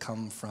anything good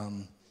come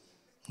from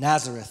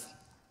Nazareth?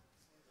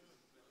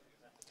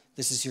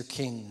 This is your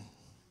king.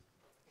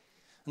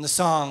 And the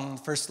song,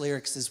 first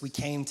lyrics is, we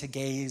came to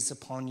gaze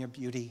upon your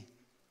beauty,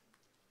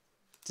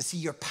 to see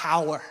your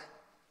power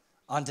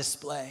on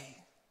display.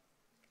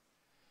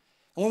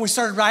 And when we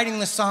started writing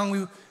this song,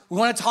 we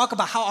want to talk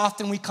about how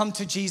often we come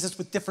to Jesus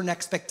with different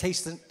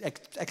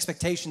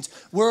expectations,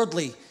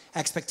 worldly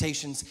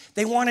expectations.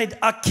 They wanted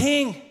a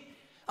king,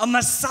 a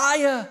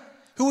Messiah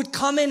who would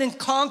come in and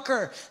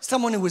conquer,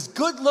 someone who was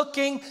good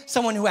looking,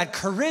 someone who had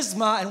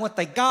charisma, and what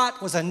they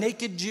got was a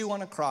naked Jew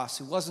on a cross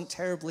who wasn't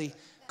terribly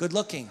good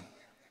looking.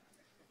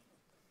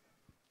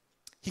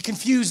 He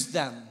confused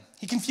them.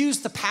 He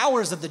confused the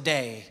powers of the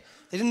day.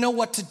 They didn't know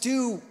what to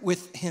do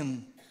with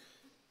him.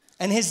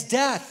 And his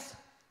death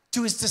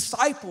to his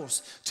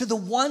disciples, to the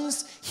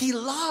ones he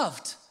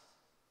loved,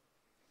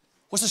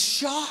 was a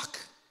shock,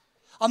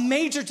 a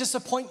major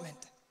disappointment.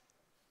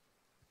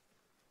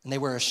 And they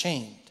were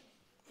ashamed.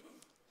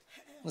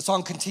 The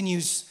song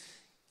continues,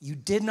 you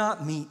did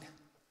not meet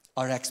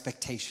our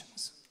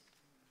expectations.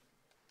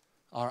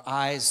 Our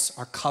eyes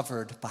are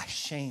covered by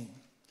shame.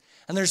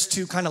 And there's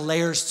two kind of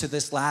layers to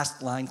this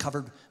last line,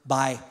 covered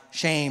by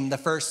shame. The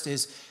first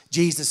is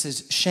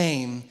Jesus'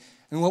 shame.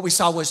 And what we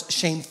saw was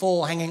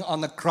shameful, hanging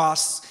on the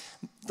cross,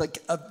 like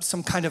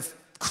some kind of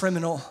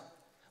criminal,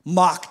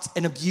 mocked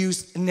and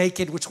abused,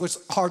 naked, which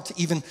was hard to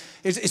even,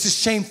 it's just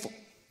shameful.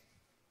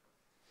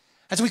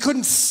 And so we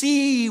couldn't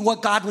see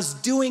what God was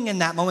doing in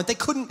that moment. They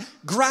couldn't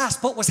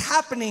grasp what was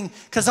happening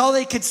because all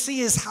they could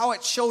see is how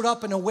it showed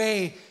up in a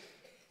way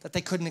that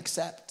they couldn't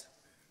accept.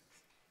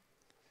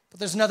 But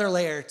there's another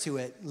layer to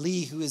it.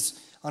 Lee, who is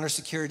on our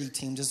security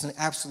team, does an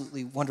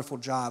absolutely wonderful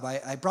job.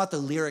 I brought the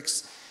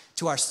lyrics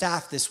to our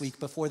staff this week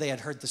before they had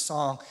heard the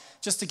song,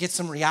 just to get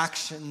some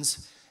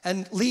reactions.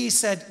 And Lee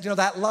said,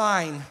 that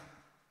line,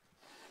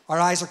 our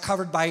eyes are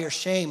covered by your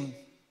shame,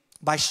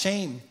 by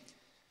shame.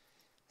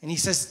 And he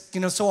says,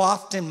 so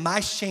often my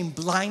shame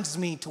blinds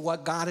me to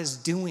what God is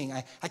doing.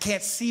 I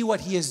can't see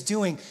what he is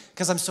doing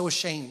because I'm so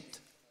ashamed.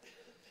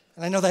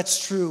 And I know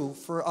that's true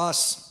for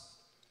us.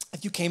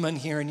 If you came in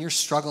here and you're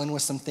struggling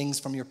with some things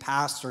from your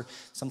past or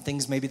some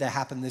things maybe that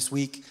happened this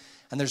week,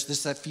 and there's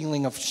that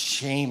feeling of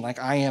shame, like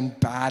I am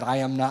bad, I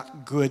am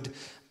not good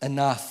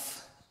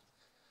enough.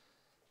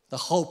 The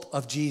hope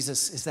of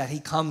Jesus is that he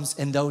comes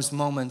in those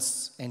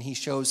moments and he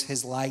shows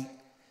his light,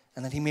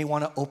 and that he may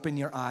want to open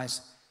your eyes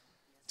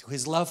to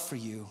his love for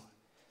you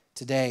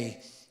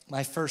today.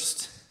 My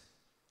first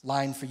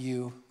line for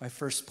you, my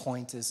first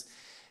point is,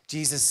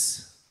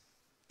 Jesus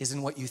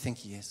isn't what you think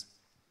he is.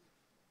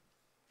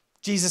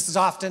 Jesus is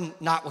often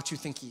not what you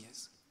think he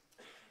is.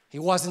 He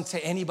wasn't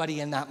to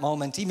anybody in that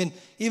moment, even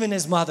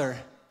his mother.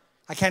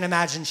 I can't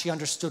imagine she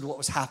understood what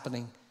was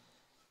happening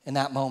in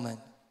that moment.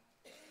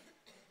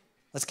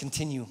 Let's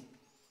continue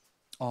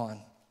on.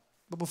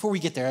 But before we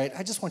get there,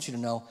 I just want you to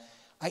know,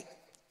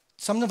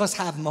 some of us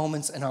have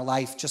moments in our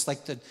life, just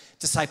like the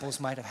disciples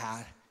might have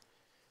had,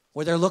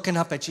 where they're looking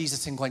up at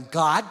Jesus and going,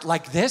 God,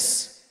 like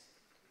this?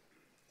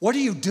 What are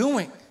you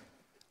doing?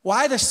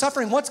 Why are they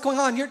suffering? What's going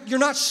on? You're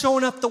not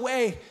showing up the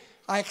way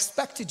I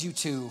expected you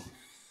to.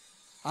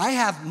 I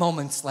have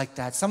moments like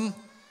that, some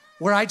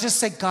where I just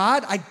say,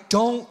 God, I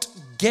don't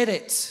get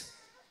it.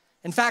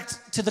 In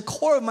fact, to the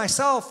core of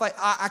myself,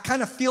 I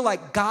kind of feel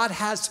like God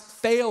has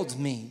failed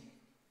me.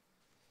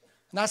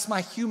 And that's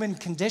my human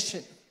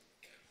condition.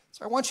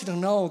 So I want you to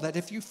know that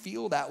if you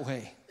feel that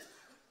way,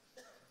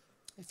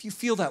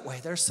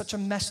 there's such a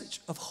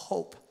message of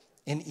hope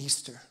in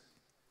Easter,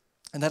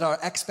 and that our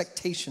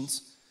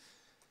expectations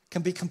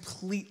can be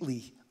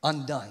completely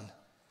undone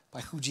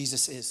by who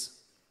Jesus is.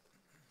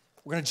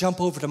 We're going to jump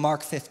over to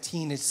Mark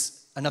 15.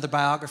 It's another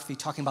biography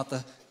talking about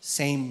the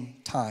same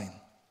time.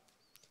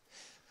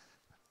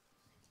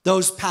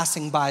 Those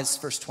passing by, this is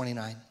verse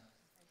 29.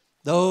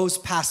 Those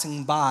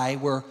passing by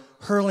were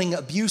hurling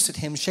abuse at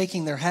him,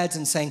 shaking their heads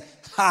and saying,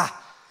 "Ha!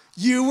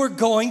 You were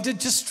going to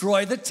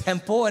destroy the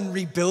temple and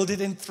rebuild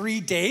it in 3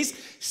 days?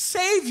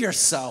 Save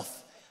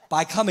yourself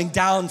by coming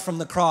down from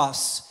the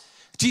cross."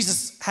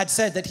 Jesus had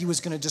said that he was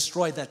going to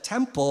destroy the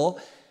temple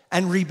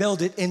and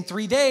rebuild it in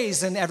 3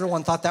 days, and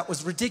everyone thought that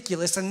was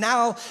ridiculous. And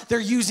now they're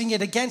using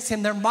it against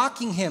him. They're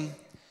mocking him.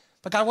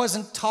 But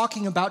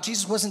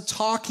Jesus wasn't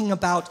talking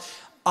about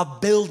a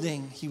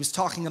building. He was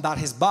talking about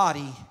his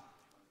body.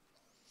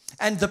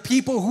 And the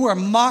people who are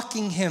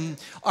mocking him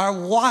are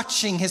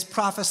watching his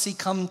prophecy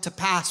come to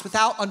pass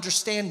without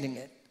understanding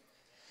it.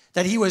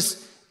 That he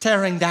was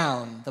tearing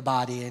down the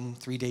body, and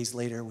 3 days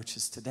later, which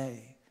is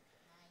today,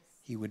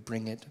 he would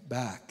bring it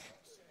back.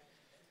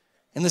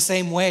 In the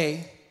same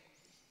way,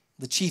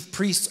 the chief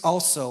priests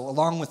also,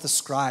 along with the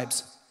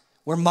scribes,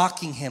 were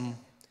mocking him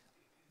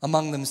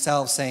among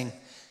themselves, saying,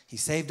 "He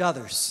saved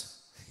others.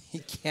 He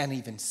can't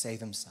even save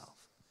himself."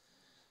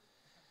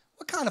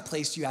 What kind of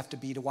place do you have to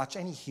be to watch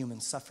any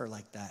human suffer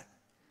like that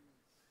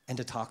and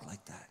to talk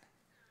like that?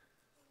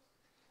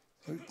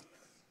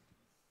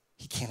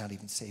 He cannot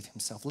even save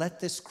himself.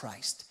 Let this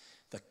Christ,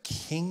 the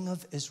King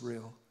of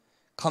Israel,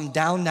 come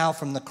down now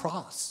from the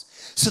cross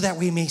so that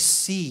we may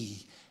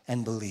see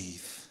and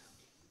believe.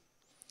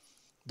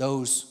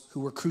 Those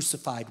who were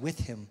crucified with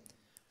him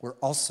were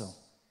also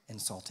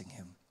insulting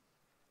him.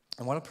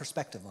 And what a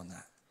perspective on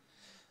that.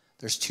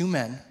 There's two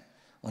men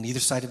on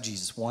either side of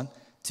Jesus. One,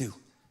 two.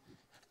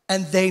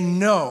 And they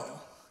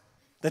know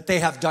that they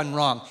have done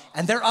wrong.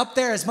 And they're up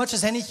there as much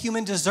as any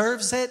human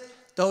deserves it.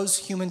 Those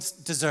humans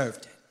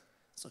deserved it.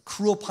 It's a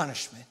cruel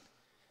punishment.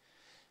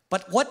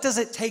 But what does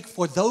it take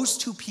for those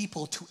two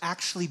people to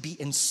actually be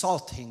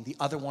insulting the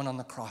other one on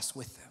the cross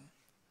with them?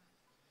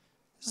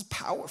 This is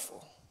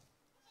powerful.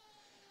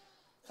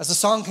 As the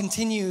song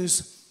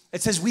continues,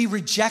 it says, "We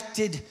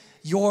rejected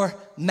your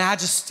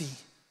majesty."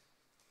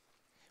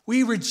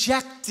 We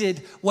rejected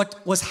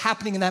what was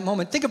happening in that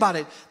moment. Think about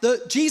it.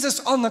 Jesus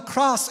on the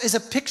cross is a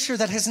picture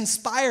that has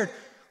inspired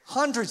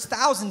hundreds,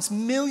 thousands,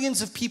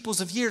 millions of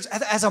peoples of years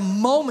as a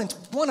moment,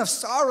 one of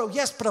sorrow,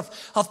 yes, but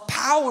of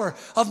power,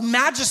 of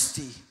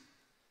majesty.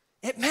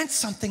 It meant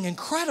something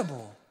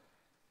incredible.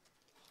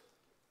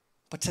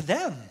 But to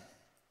them,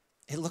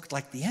 it looked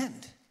like the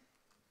end.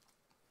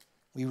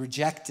 We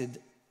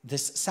rejected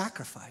this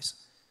sacrifice.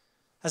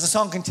 As the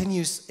song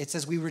continues, it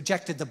says, "We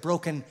rejected the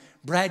broken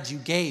bread you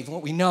gave."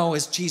 What we know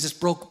is Jesus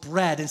broke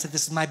bread and said,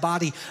 "This is my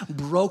body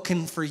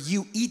broken for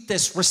you. Eat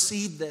this,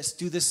 receive this,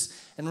 do this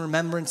in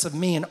remembrance of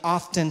me." And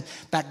often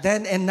back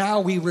then and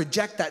now we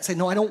reject that, say,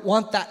 "No, I don't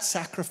want that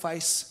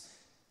sacrifice."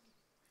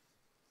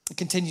 It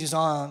continues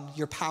on,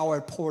 "Your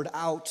power poured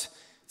out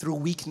through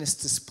weakness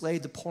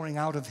displayed, the pouring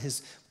out of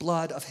his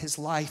blood, of his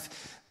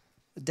life,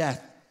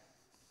 death."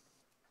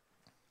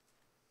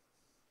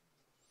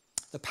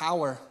 The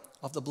power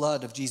of the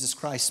blood of Jesus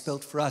Christ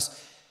spilled for us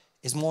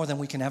is more than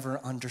we can ever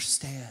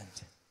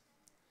understand.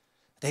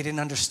 They didn't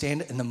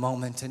understand it in the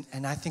moment,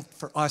 and I think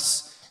for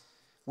us,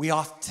 we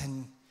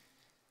often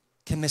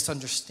can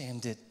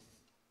misunderstand it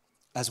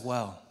as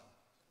well.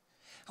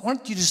 I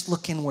want you to just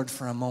look inward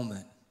for a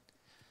moment,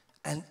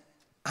 and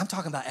I'm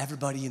talking about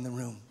everybody in the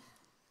room.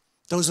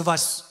 Those of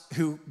us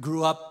who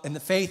grew up in the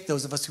faith,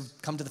 those of us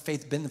who've come to the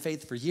faith, been in the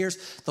faith for years,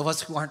 those of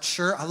us who aren't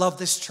sure. I love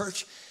this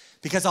church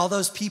because all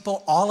those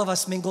people, all of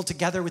us mingle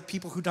together with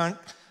people who aren't,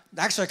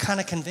 actually are kind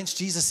of convinced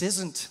Jesus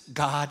isn't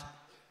God.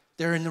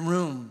 They're in the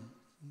room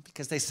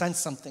because they sense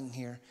something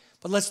here.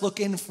 But let's look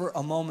in for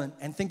a moment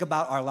and think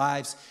about our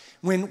lives.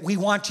 When we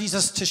want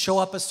Jesus to show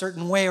up a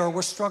certain way, or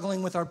we're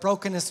struggling with our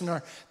brokenness and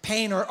our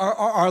pain or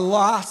our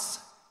loss.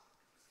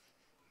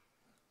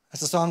 As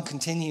the song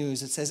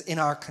continues, it says, "In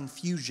our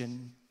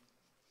confusion,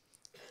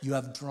 you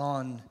have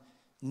drawn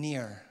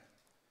near."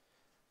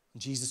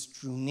 Jesus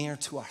drew near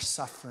to our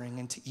suffering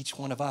and to each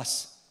one of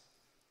us.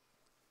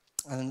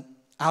 And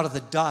out of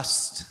the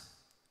dust,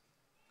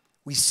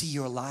 we see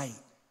your light.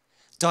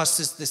 Dust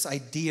is this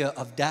idea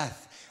of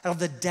death. Out of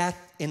the death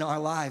in our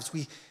lives,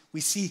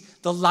 we see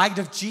the light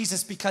of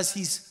Jesus because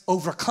he's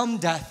overcome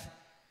death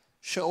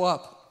show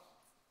up.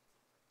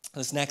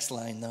 This next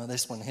line, though,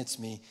 this one hits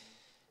me.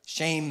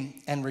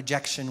 Shame and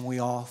rejection we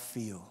all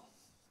feel.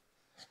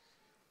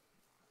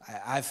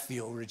 I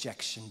feel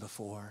rejection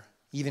before.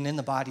 Even in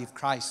the body of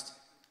Christ.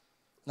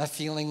 That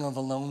feeling of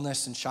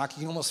aloneness and shock, you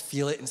can almost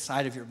feel it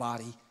inside of your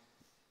body.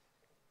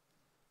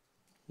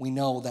 We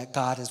know that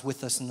God is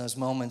with us in those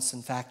moments.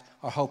 In fact,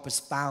 our hope is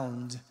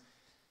found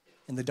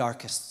in the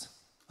darkest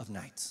of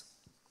nights.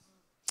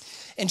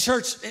 In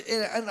church,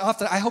 and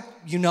often, I hope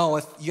you know,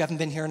 if you haven't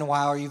been here in a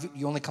while, or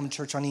you only come to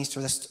church on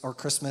Easter or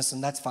Christmas,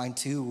 and that's fine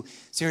too.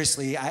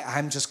 Seriously,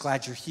 I'm just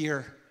glad you're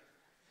here.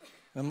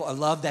 I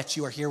love that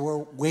you are here. We're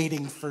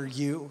waiting for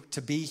you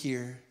to be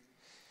here.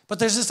 But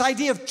there's this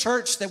idea of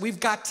church that we've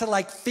got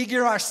to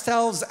figure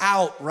ourselves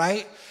out,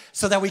 right?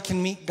 So that we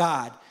can meet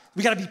God.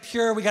 We got to be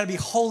pure. We got to be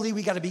holy.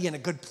 We got to be in a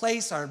good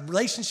place. Our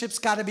relationships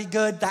got to be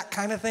good, that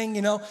kind of thing,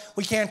 you know.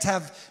 We can't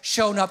have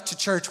shown up to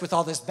church with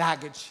all this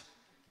baggage.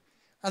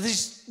 Now, this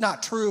is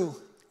not true.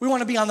 We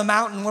want to be on the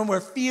mountain when we're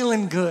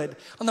feeling good,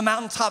 on the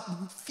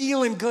mountaintop,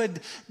 feeling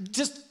good,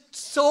 just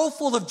so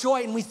full of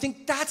joy. And we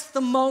think that's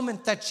the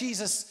moment that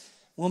Jesus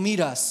will meet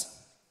us.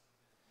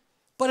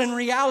 But in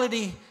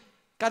reality,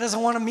 God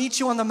doesn't want to meet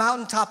you on the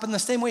mountaintop in the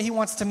same way he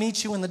wants to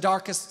meet you in the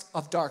darkest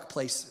of dark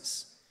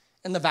places,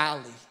 in the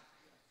valley,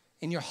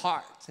 in your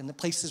heart, in the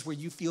places where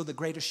you feel the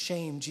greatest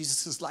shame.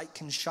 Jesus' light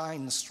can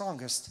shine the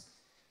strongest.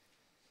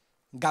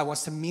 God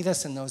wants to meet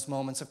us in those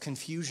moments of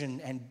confusion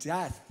and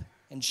death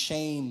and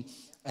shame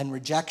and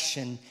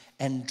rejection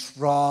and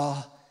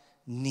draw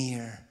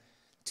near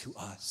to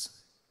us.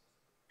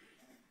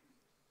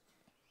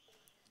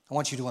 I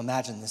want you to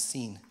imagine this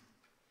scene,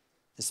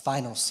 this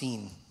final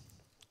scene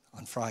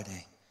on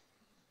Friday.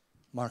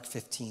 Mark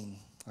 15,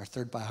 our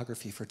third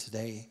biography for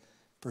today,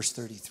 verse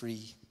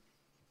 33.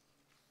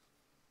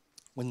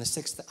 When the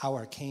 6th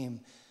hour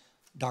came,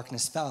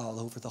 darkness fell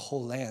over the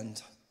whole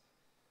land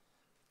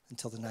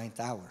until the 9th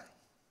hour.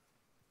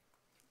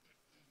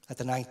 At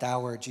the 9th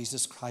hour,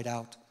 Jesus cried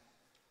out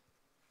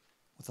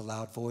with a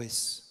loud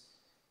voice,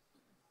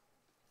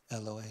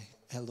 Eloi,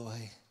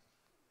 Eloi,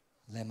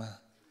 lema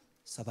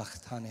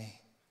sabachthani,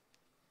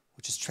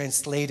 which is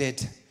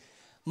translated,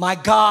 my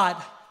God,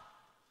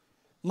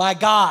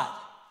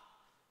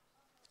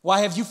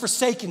 why have you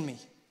forsaken me?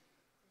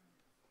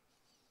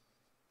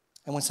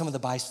 And when some of the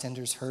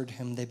bystanders heard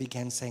him, they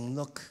began saying,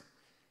 look,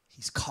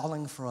 he's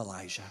calling for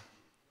Elijah.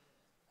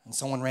 And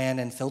someone ran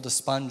and filled a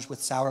sponge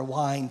with sour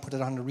wine, put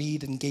it on a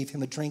reed, and gave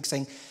him a drink,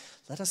 saying,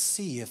 let us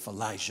see if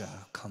Elijah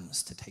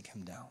comes to take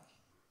him down.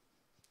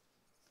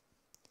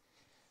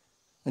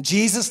 And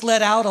Jesus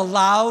let out a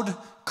loud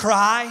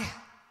cry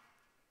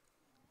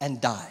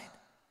and died.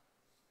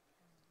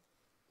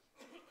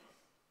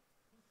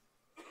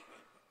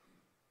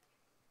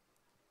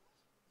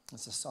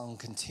 As the song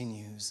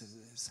continues,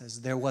 it says,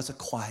 there was a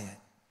quiet.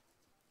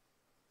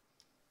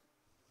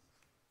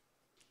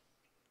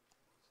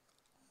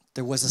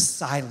 There was a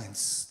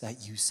silence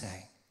that you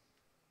sang.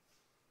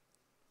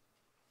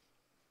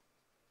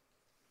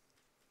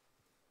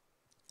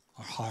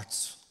 Our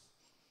hearts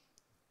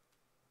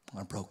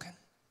are broken.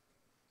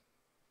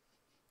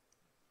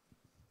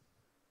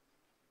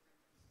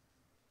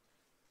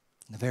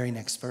 And the very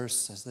next verse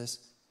says this,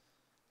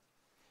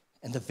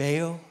 and the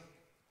veil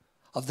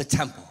of the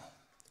temple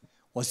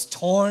was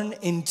torn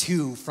in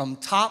two from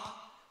top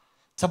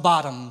to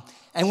bottom.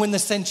 And when the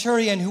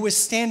centurion who was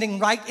standing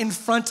right in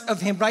front of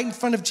him, right in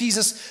front of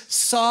Jesus,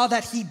 saw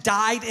that he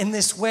died in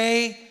this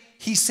way,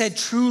 he said,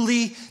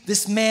 truly,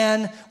 this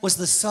man was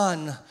the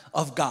Son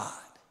of God.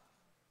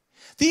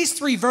 These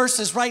three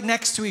verses right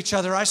next to each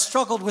other, I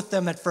struggled with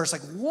them at first.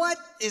 Like, what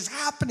is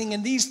happening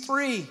in these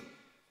three?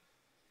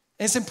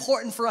 And it's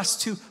important for us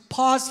to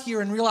pause here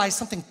and realize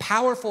something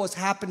powerful is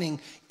happening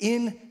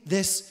in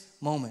this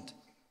moment.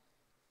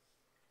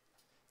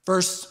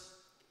 First,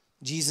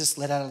 Jesus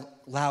let out a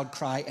loud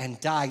cry and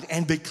died.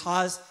 And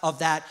because of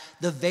that,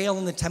 the veil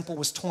in the temple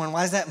was torn.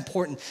 Why is that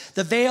important?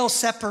 The veil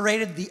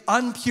separated the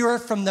impure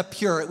from the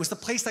pure. It was the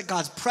place that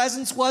God's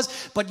presence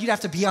was, but you'd have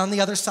to be on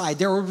the other side.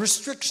 There were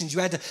restrictions. You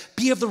had to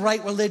be of the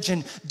right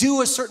religion,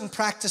 do a certain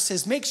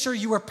practices, make sure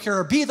you were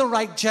pure, be the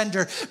right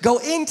gender, go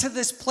into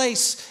this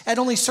place at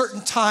only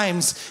certain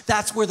times.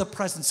 That's where the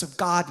presence of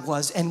God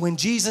was. And when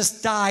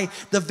Jesus died,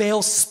 the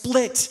veil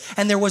split,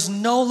 and there was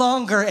no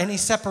longer any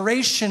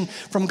separation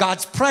from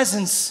God's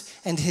presence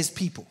and his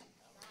people.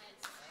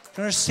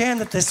 To understand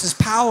that this is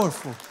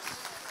powerful.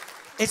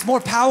 It's more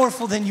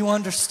powerful than you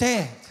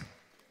understand.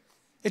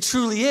 It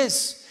truly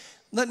is.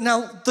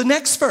 Now, the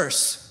next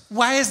verse,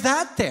 why is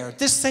that there?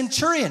 This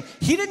centurion,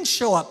 he didn't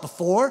show up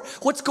before.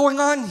 What's going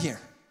on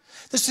here?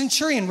 The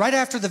centurion, right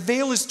after the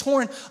veil is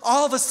torn,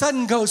 all of a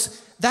sudden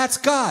goes, that's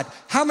God.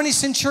 How many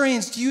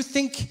centurions do you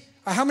think,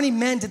 or how many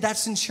men did that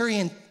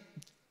centurion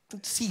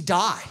see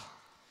die?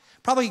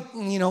 Probably,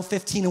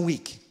 15 a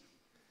week.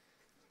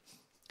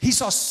 He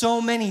saw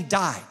so many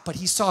die, but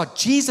he saw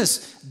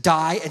Jesus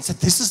die and said,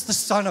 this is the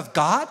Son of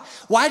God?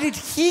 Why did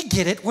he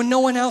get it when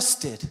no one else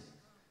did?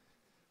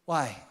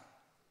 Why?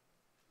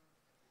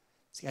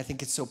 See, I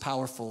think it's so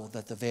powerful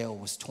that the veil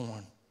was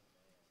torn.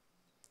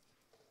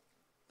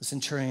 The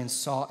centurion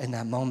saw in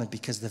that moment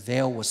because the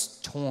veil was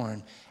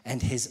torn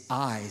and his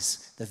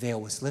eyes, the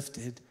veil was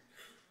lifted.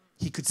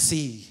 He could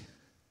see.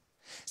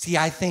 See,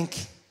 I think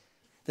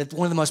that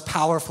one of the most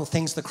powerful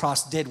things the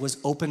cross did was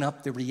open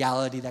up the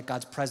reality that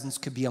God's presence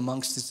could be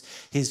amongst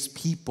his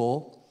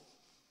people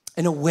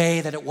in a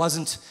way that it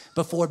wasn't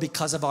before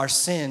because of our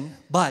sin.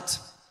 But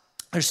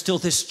there's still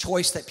this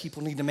choice that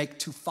people need to make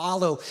to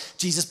follow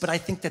Jesus. But I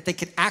think that they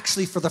could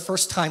actually, for the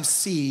first time,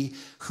 see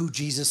who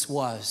Jesus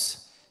was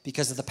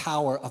because of the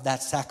power of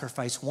that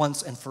sacrifice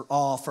once and for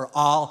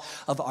all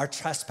of our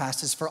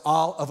trespasses, for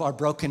all of our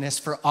brokenness,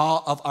 for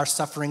all of our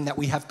suffering that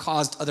we have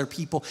caused other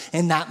people.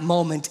 In that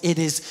moment, it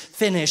is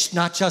finished,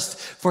 not just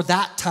for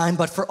that time,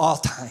 but for all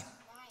time.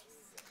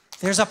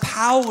 There's a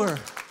power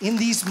in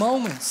these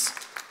moments.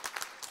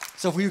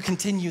 So if we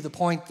continue the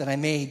point that I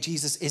made,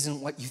 Jesus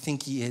isn't what you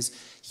think he is.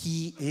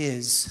 He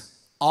is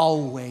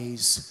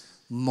always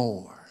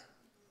more.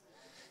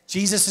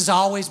 Jesus is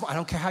always, I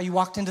don't care how you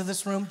walked into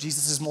this room,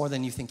 Jesus is more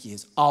than you think he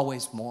is,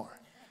 always more.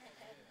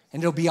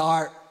 And it'll be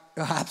our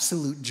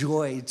absolute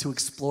joy to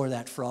explore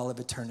that for all of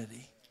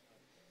eternity.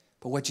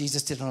 But what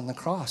Jesus did on the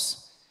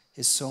cross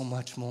is so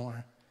much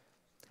more.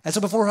 And so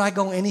before I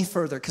go any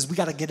further, because we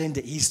got to get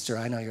into Easter,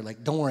 I know you're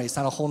like, don't worry, it's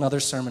not a whole nother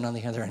sermon on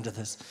the other end of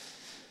this.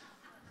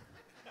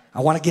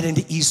 I want to get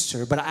into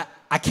Easter, but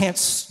I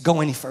can't go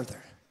any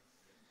further.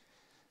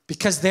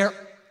 Because there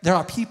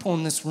are people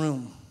in this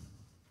room.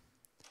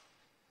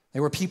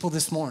 There were people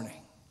this morning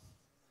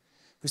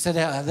who said,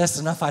 that's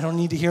enough, I don't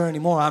need to hear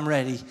anymore, I'm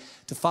ready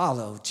to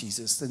follow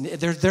Jesus. And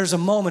there's a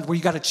moment where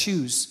you got to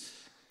choose.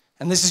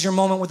 And this is your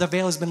moment where the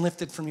veil has been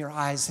lifted from your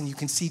eyes and you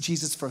can see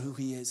Jesus for who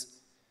he is.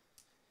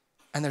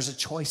 And there's a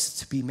choice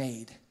to be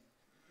made.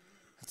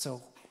 And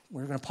so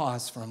we're going to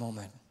pause for a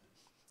moment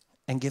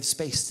and give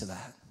space to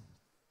that.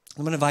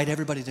 I'm going to invite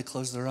everybody to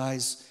close their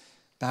eyes,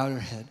 bow your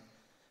head.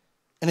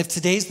 And if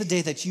today's the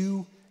day that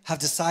you have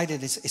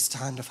decided it's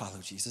time to follow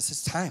Jesus,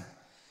 it's time.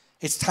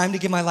 It's time to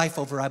give my life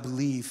over, I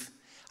believe.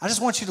 I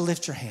just want you to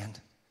lift your hand.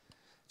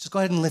 Just go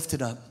ahead and lift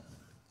it up.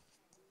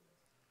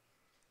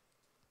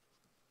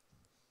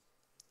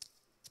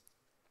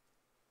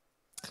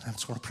 I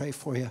just want to pray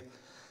for you.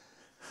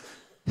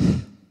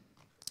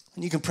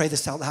 And you can pray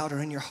this out loud or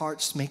in your heart.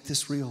 Just make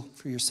this real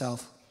for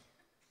yourself.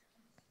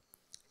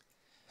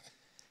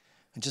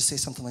 And just say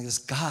something like this.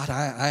 God,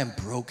 I am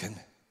broken.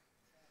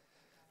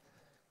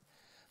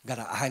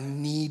 God, I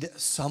need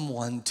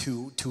someone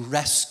to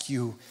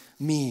rescue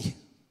me.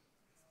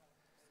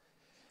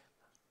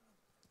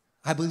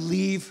 I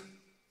believe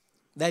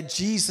that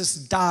Jesus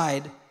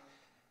died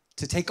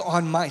to take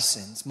on my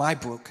sins, my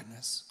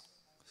brokenness.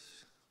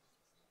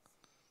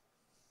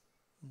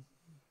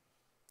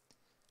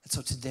 And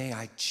so today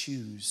I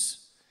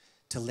choose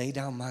to lay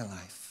down my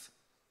life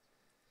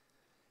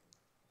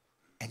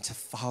and to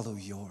follow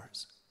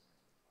yours.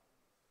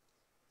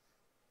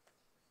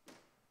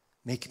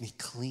 Make me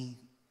clean.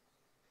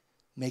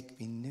 Make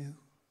me new.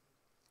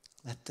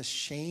 Let the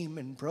shame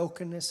and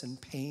brokenness and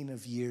pain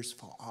of years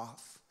fall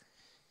off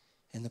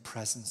in the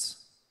presence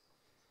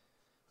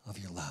of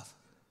your love.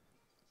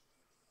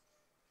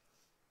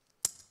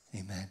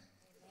 Amen.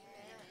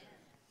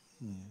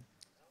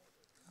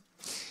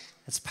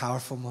 It's a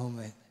powerful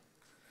moment.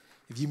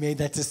 If you made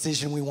that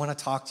decision, we want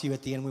to talk to you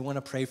at the end. We want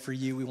to pray for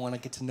you. We want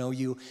to get to know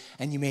you.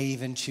 And you may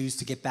even choose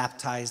to get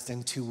baptized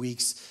in 2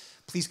 weeks.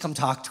 Please come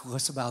talk to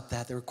us about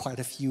that. There are quite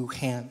a few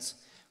hands.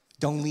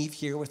 Don't leave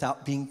here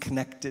without being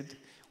connected.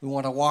 We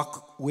want to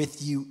walk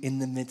with you in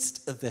the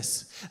midst of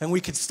this. And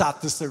we could stop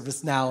the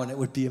service now and it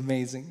would be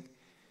amazing.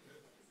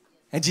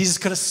 And Jesus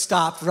could have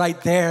stopped right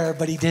there,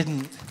 but he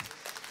didn't.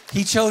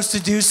 He chose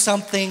to do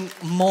something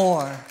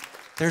more.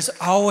 There's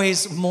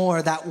always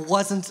more. That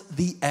wasn't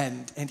the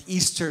end. And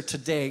Easter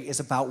today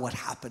is about what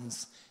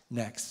happens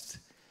next.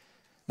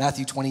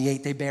 Matthew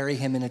 28, they bury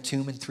him in a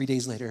tomb, and 3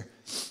 days later,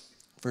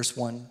 verse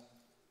 1.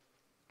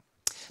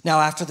 Now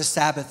after the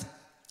Sabbath,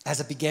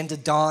 as it began to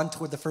dawn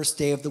toward the first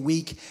day of the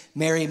week,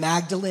 Mary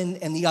Magdalene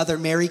and the other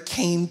Mary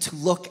came to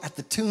look at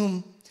the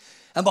tomb.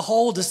 And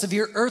behold, a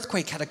severe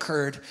earthquake had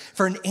occurred,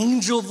 for an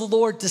angel of the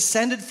Lord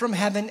descended from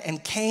heaven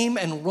and came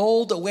and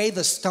rolled away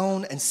the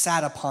stone and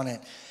sat upon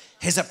it.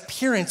 His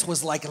appearance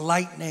was like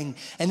lightning,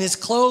 and his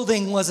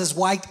clothing was as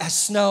white as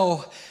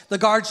snow. The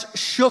guards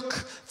shook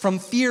from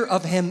fear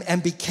of him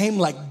and became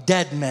like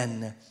dead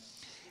men.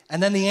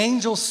 And then the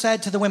angel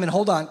said to the women,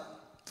 hold on,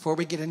 before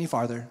we get any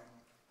farther.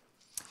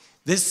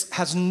 This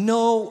has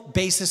no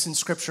basis in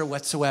scripture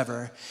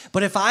whatsoever.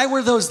 But if I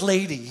were those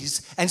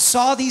ladies and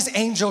saw these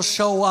angels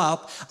show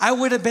up, I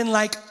would have been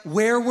like,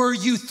 where were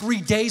you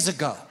 3 days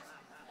ago?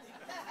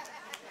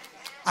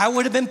 I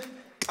would have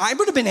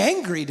been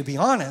angry, to be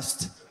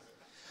honest.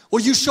 Will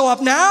you show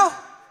up now?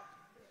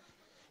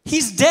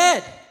 He's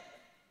dead.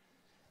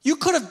 You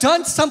could have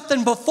done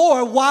something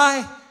before.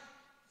 Why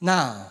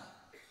now?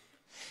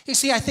 You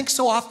see, I think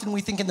so often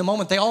we think in the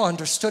moment they all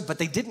understood, but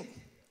they didn't.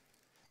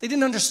 They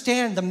didn't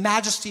understand the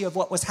majesty of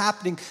what was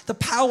happening, the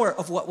power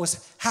of what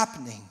was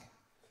happening.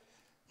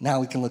 Now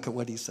we can look at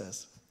what he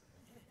says.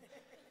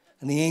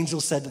 And the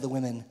angel said to the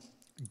women,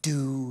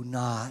 do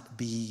not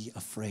be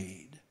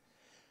afraid,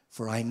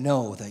 for I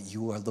know that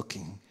you are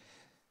looking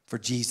for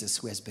Jesus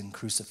who has been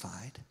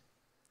crucified.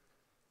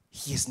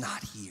 He is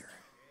not here,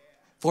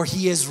 for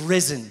he is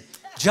risen,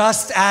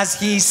 just as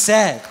he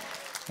said.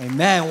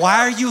 Amen. Why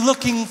are you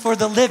looking for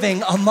the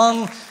living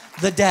among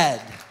the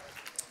dead?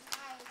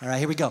 All right,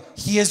 here we go.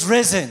 He is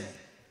risen.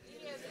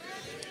 He is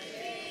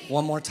risen.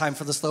 One more time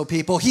for the slow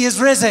people. He is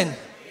risen.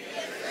 He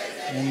is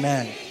risen.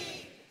 Amen.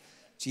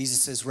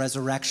 Jesus'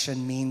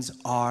 resurrection means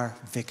our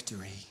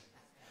victory.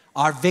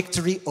 Our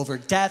victory over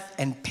death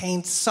and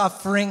pain,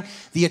 suffering,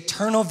 the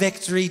eternal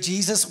victory.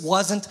 Jesus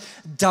wasn't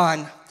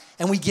done.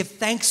 And we give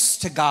thanks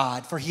to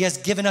God, for he has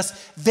given us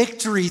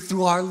victory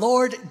through our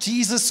Lord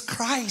Jesus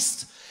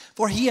Christ.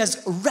 For he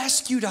has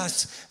rescued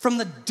us from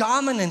the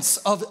dominance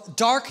of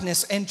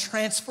darkness and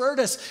transferred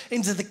us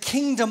into the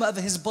kingdom of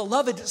his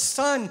beloved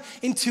Son,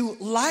 into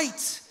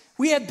light.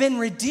 We have been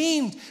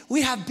redeemed.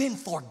 We have been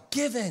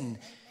forgiven.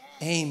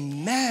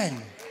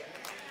 Amen.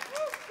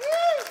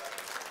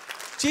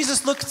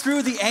 Jesus looked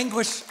through the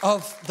anguish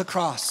of the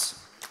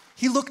cross.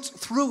 He looked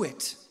through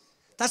it.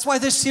 That's why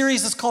this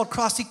series is called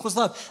Cross Equals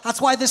Love. That's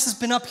why this has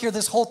been up here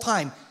this whole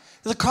time.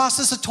 The cross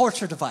is a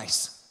torture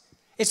device.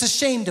 It's a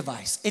shame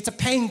device. It's a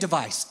pain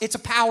device. It's a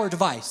power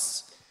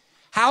device.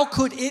 How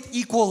could it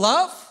equal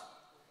love?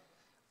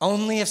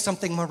 Only if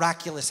something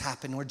miraculous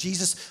happened, where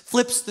Jesus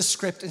flips the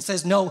script and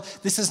says, no,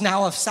 this is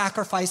now a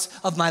sacrifice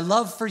of my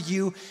love for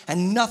you,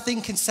 and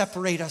nothing can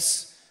separate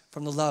us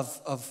from the love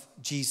of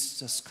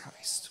Jesus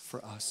Christ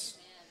for us.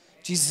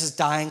 Jesus'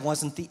 dying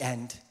wasn't the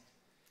end.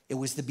 It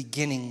was the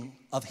beginning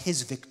of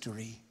his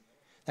victory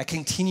that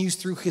continues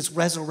through his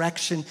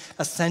resurrection,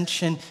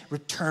 ascension,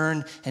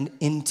 return, and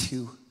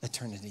into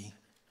eternity.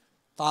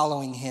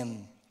 Following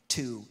him,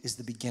 too, is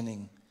the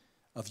beginning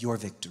of your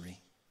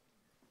victory,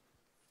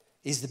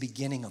 is the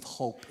beginning of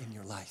hope in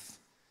your life.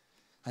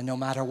 And no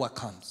matter what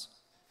comes,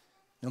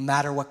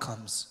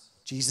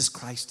 Jesus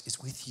Christ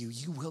is with you.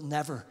 You will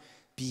never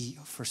be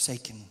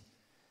forsaken.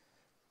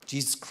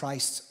 Jesus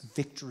Christ's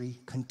victory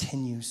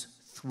continues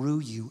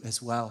through you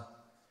as well.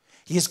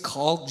 He has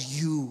called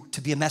you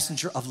to be a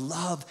messenger of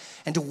love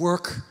and to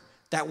work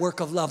that work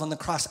of love on the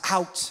cross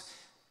out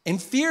in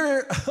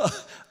fear,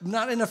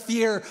 not in a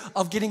fear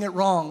of getting it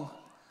wrong,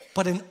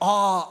 but in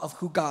awe of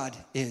who God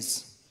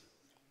is.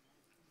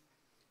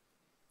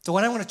 So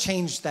I want to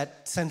change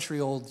that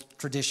century-old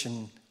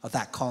tradition of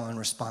that call and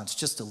response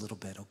just a little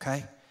bit,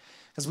 okay?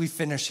 As we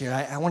finish here,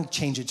 I want to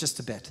change it just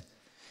a bit.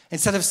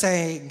 Instead of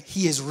saying,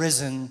 he is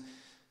risen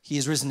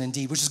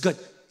indeed, which is good.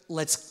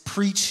 Let's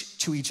preach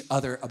to each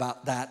other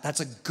about that. That's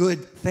a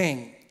good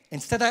thing.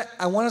 Instead,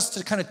 I want us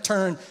to kind of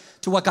turn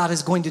to what God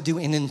is going to do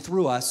in and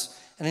through us,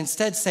 and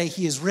instead say,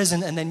 he is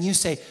risen, and then you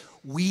say,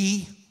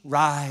 we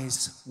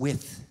rise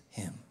with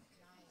him.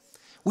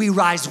 We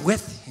rise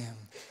with him,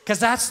 because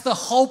that's the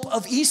hope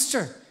of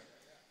Easter.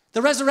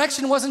 The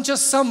resurrection wasn't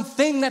just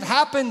something that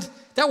happened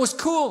that was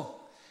cool.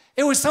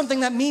 It was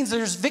something that means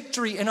there's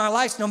victory in our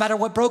lives, no matter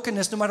what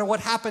brokenness, no matter what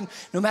happened,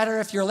 no matter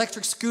if your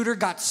electric scooter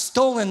got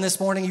stolen this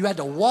morning, you had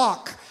to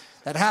walk.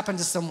 That happened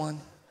to someone.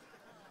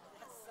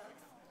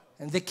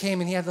 And Vic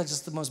came and he had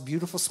just the most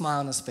beautiful smile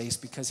on his face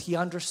because he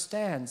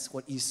understands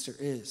what Easter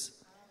is.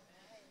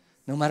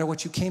 No matter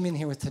what you came in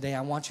here with today,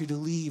 I want you to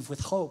leave with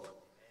hope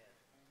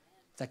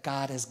that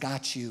God has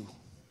got you.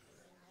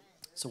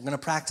 So we're going to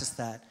practice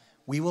that.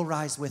 We will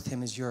rise with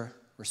him is your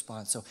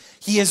response. So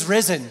he is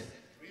risen.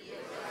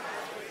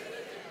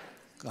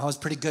 That was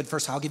pretty good.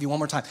 First, I'll give you one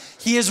more time.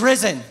 He is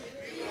risen.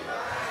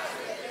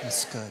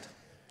 That's good.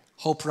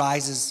 Hope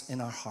rises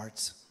in our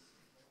hearts.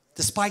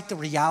 Despite the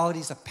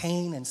realities of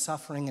pain and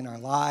suffering in our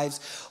lives,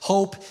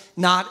 hope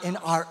not in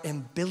our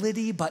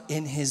ability, but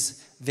in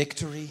his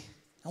victory.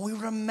 And we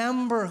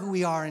remember who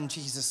we are in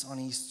Jesus on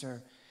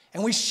Easter.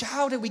 And we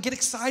shout it. We get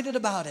excited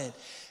about it.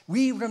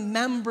 We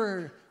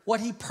remember what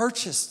he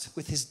purchased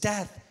with his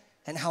death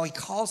and how he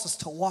calls us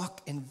to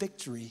walk in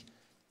victory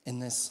in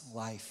this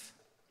life.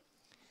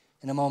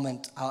 In a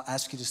moment, I'll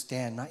ask you to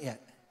stand, not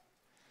yet.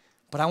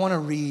 But I want to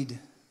read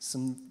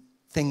some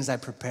things I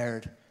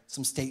prepared,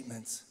 some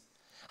statements.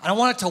 And I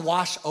want it to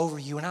wash over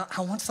you, and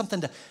I want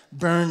something to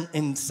burn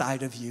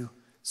inside of you,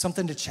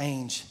 something to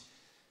change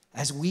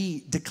as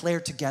we declare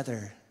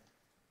together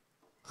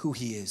who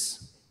he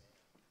is.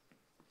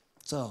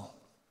 So,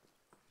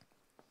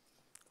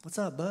 what's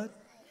up, bud?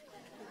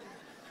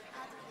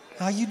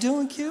 How you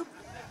doing, Q?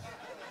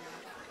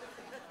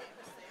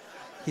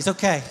 He's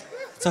okay.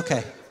 It's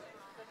okay.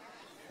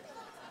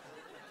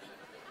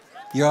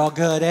 You're all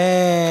good.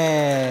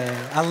 Hey,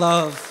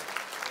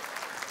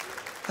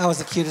 that was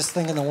the cutest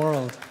thing in the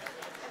world.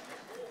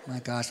 My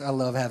gosh, I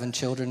love having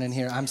children in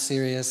here. I'm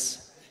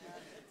serious.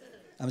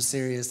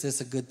 This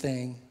is a good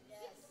thing.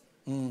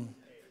 All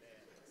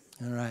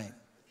right.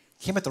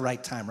 Came at the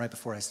right time, right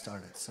before I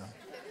started, so.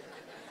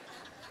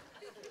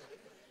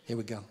 Here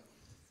we go.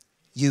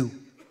 You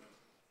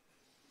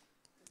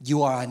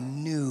are a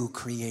new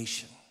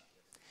creation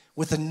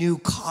with a new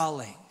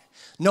calling.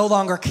 No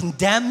longer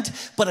condemned,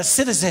 but a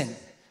citizen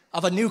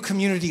of a new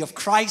community of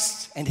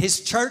Christ and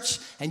his church,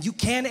 and you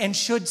can and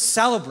should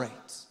celebrate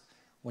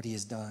what he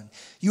has done.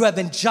 You have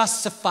been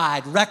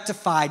justified,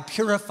 rectified,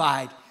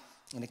 purified,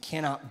 and it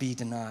cannot be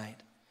denied.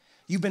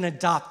 You've been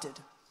adopted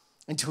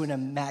into a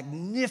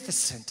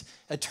magnificent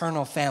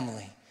eternal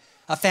family,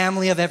 a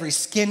family of every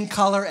skin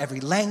color, every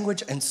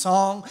language and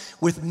song,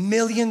 with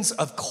millions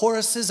of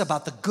choruses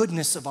about the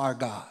goodness of our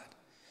God.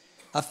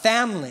 A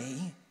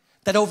family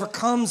that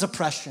overcomes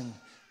oppression,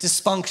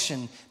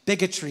 dysfunction,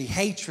 bigotry,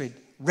 hatred,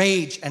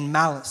 rage, and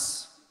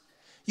malice.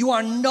 You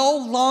are no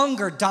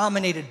longer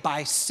dominated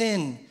by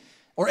sin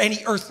or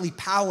any earthly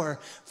power,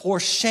 for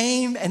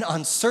shame and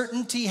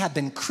uncertainty have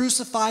been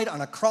crucified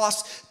on a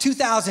cross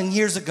 2,000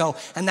 years ago,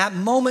 and that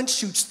moment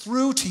shoots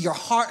through to your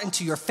heart and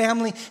to your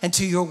family and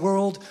to your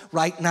world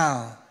right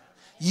now.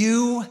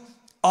 You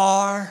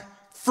are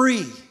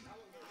free.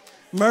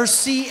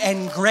 Mercy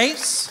and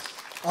grace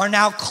are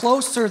now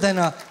closer than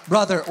a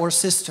brother or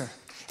sister.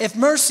 If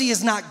mercy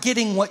is not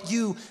getting what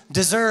you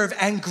deserve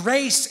and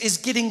grace is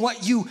getting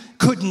what you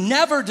could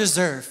never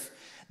deserve,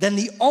 then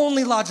the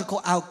only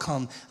logical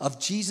outcome of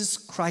Jesus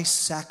Christ's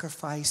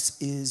sacrifice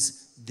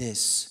is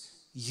this: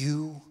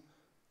 you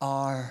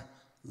are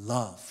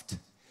loved.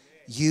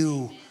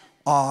 You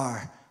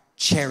are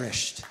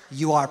cherished.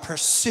 You are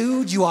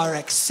pursued. You are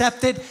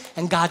accepted,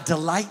 and God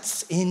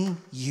delights in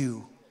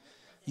you.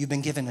 You've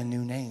been given a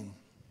new name.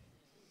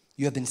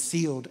 You have been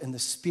sealed in the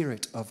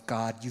Spirit of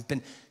God. You've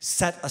been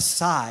set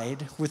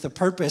aside with a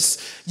purpose.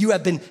 You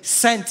have been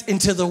sent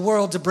into the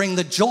world to bring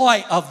the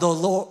joy of the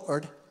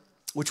Lord,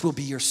 which will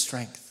be your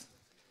strength.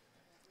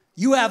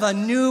 You have a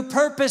new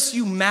purpose,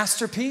 you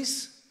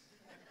masterpiece.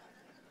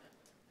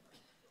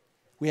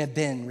 We have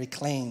been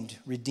reclaimed,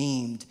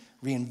 redeemed,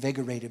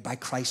 reinvigorated by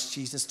Christ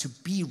Jesus to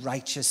be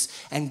righteous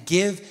and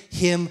give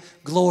him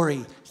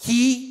glory.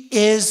 He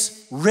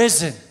is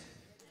risen.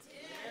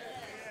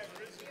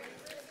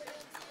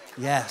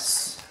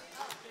 Yes.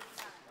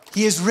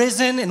 He is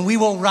risen and we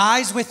will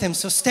rise with him.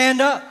 So stand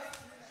up.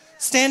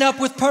 Stand up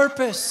with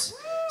purpose.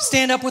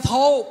 Stand up with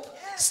hope.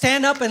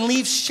 Stand up and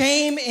leave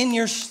shame in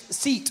your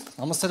seat.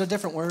 Almost said a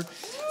different word.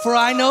 For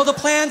I know the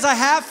plans I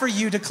have for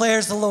you,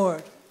 declares the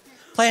Lord.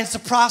 Plans to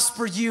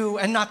prosper you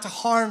and not to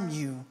harm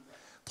you.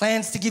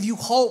 Plans to give you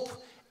hope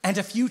and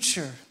a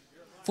future.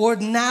 For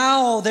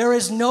now there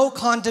is no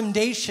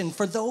condemnation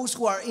for those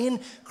who are in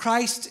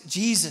Christ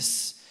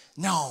Jesus.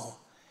 No.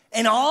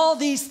 In all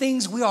these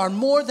things we are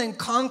more than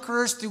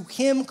conquerors through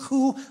him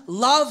who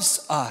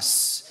loves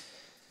us.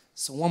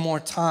 So one more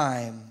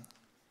time,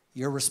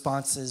 your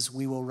response is,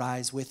 we will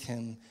rise with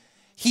him.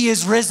 He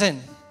is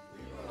risen.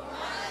 We will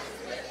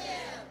rise with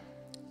him.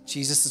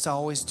 Jesus is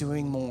always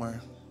doing more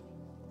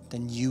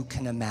than you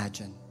can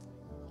imagine.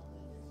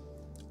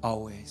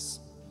 Always.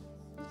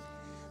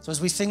 So as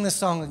we sing this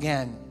song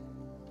again,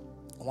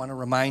 I want to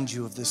remind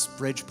you of this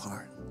bridge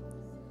part.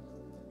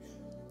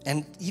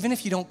 And even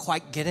if you don't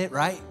quite get it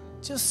right,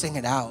 just sing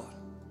it out.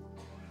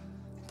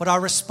 But our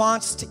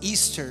response to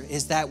Easter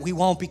is that we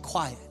won't be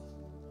quiet.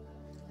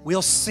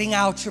 We'll sing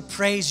out your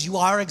praise. You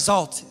are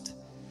exalted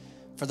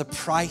for the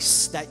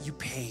price that you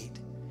paid.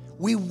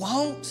 We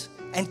won't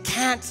and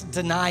can't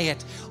deny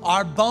it.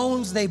 Our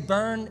bones, they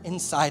burn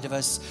inside of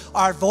us.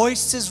 Our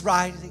voice is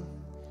rising,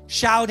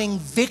 shouting,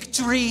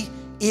 victory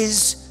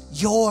is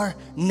your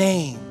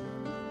name.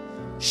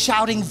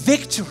 Shouting,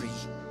 victory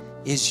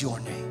is your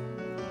name.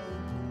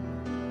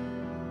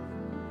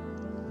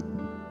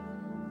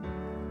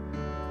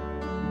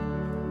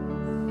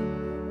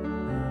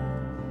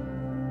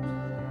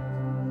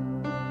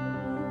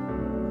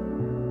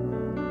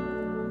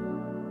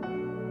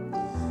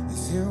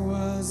 There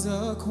was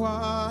a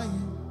choir,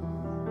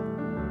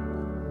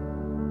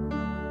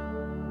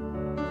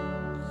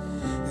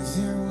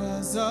 there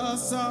was a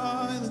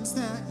silence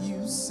that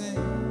you sang.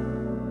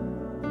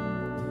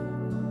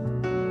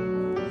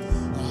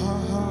 Our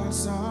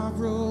hearts are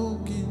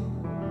broken,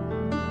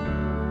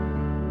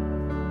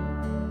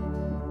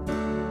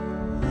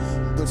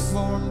 but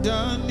formed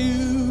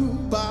anew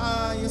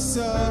by your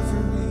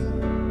suffering.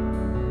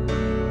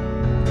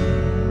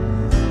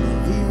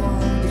 We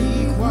won't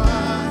be quiet.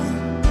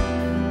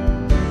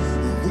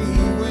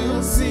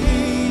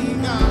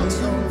 Sing out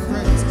your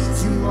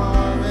praise. You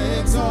are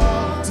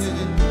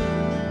exalted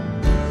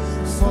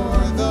for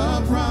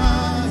the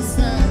price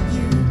that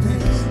you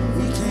paid.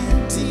 We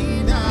can't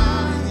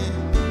deny it.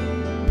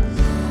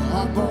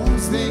 Our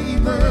bones, they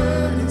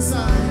burn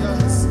inside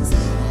us.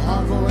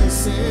 Our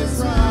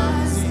voices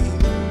rising,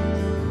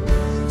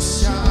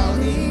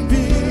 shouting,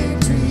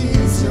 victory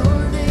is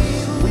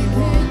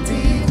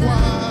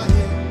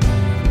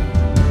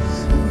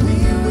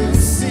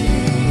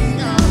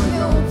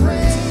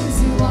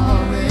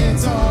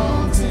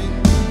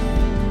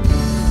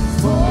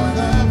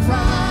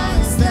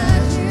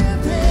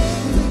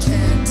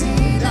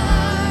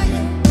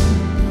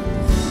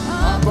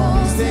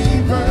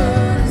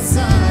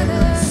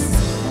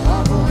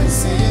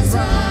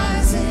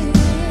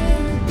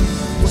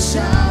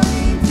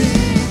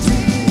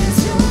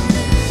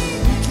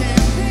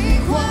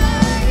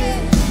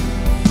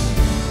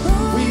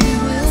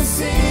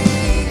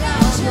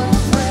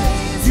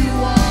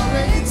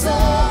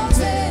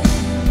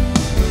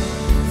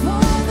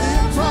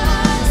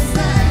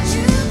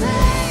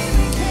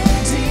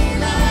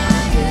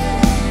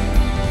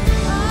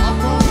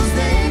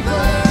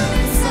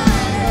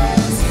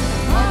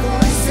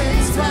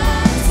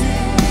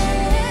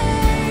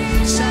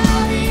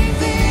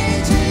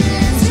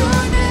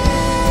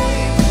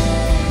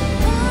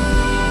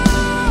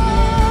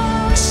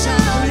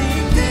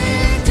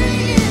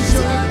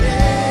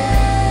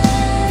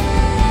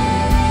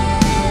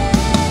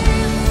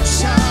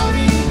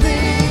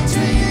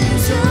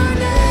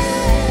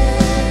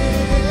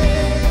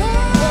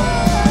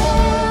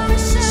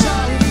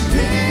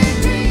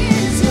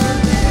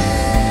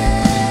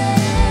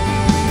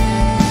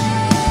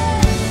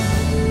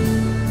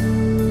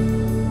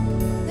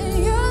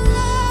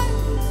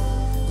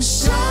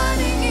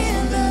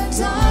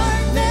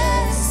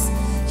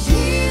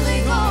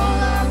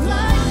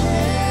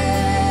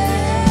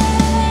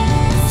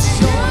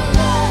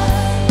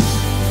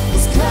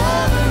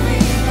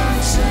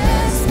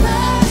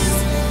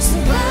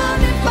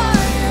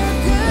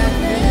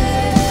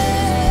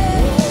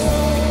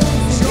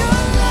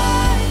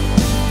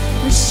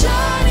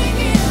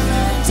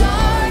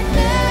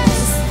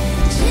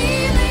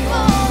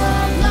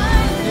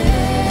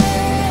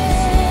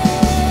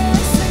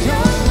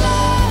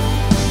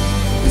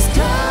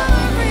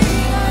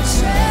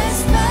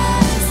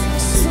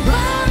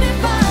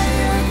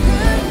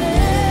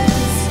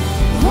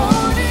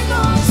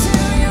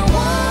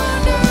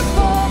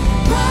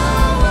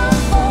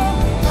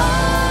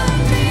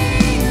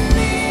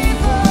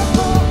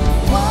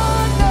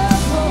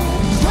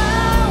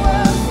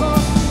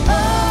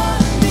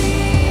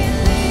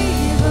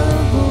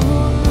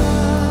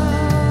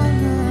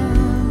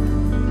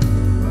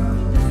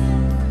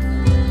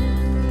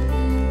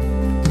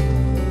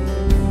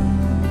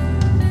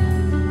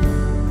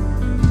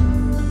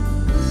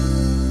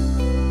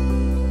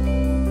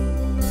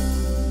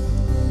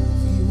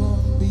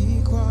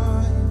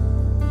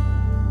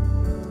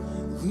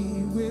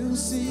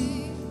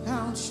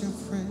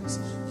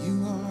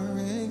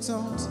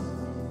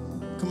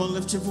on,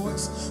 lift your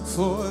voice.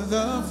 For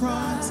the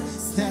price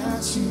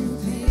that you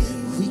paid,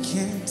 we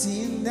can't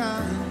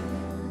deny.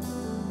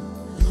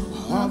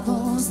 Our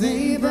bones,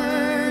 they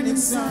burn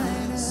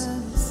inside us.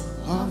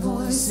 Our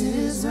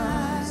voices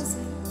rise.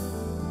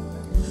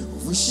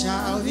 We're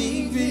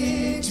shouting,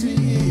 victory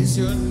is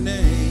your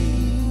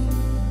name.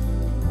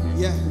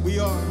 Yeah, we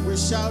are. We're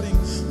shouting,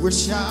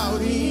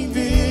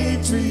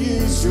 victory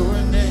is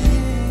your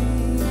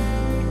name.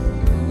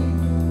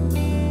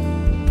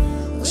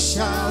 We're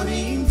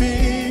shouting,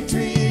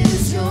 victory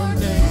is your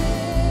name.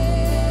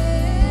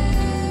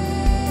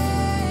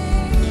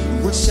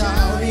 We're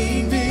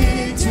shouting,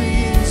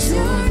 victory is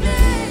your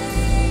name.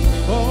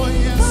 Oh,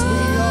 yes, we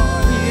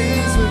are.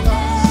 Yes, we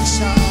are.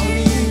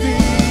 Shouting,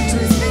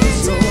 victory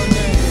is your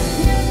name.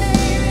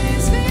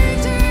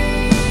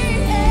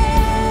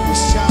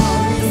 We're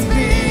shouting,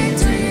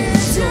 victory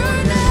is your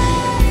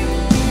name.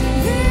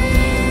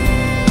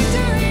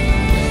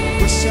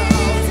 We're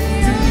shouting,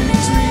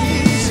 victory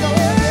is your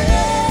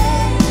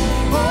name.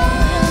 Oh,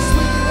 yes,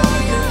 we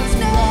are. Yes,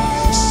 we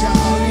are.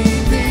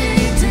 Shouting,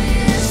 victory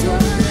is your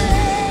name.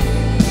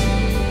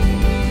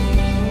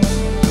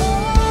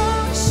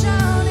 Oh,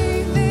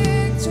 shouting,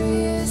 victory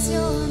is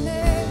your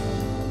name.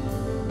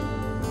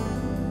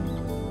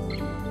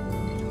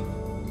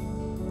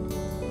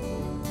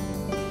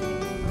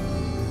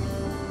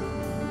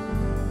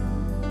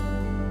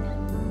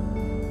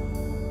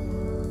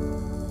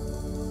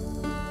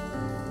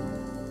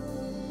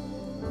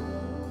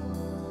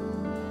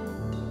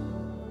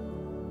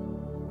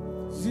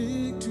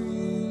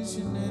 Victory is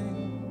your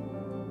name.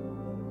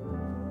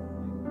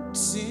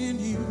 It's in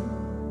you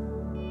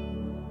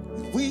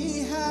that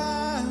we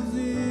have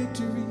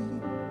victory.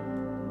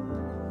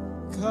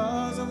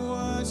 Because of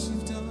what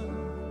you've done,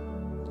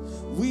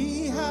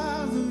 we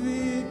have the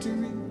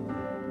victory.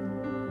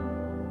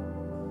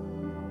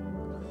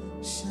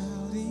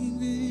 Shouting,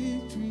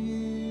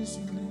 victory is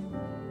your name.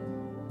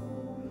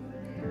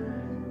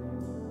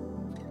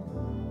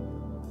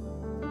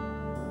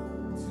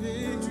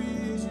 Victory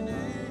is your name.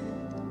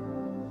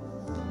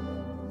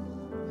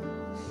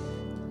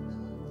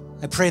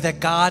 I pray that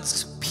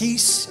God's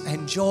peace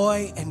and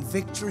joy and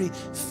victory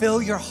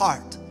fill your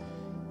heart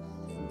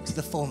to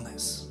the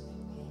fullness.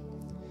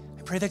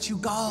 I pray that you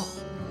go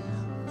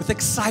with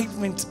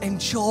excitement and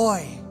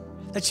joy,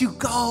 that you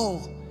go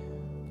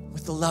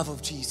with the love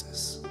of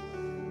Jesus.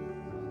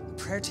 The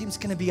prayer team's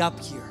gonna be up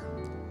here.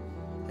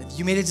 If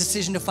you made a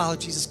decision to follow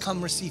Jesus,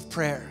 come receive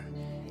prayer.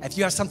 If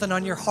you have something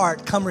on your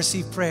heart, come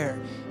receive prayer.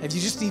 If you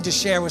just need to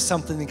share with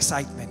something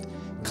excitement,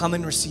 come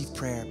and receive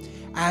prayer.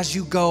 As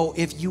you go,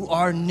 if you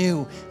are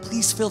new,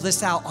 please fill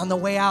this out. On the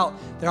way out,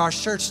 there are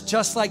shirts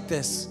just like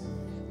this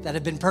that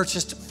have been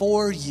purchased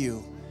for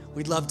you.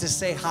 We'd love to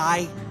say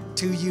hi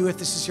to you if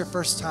this is your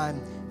first time.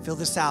 Fill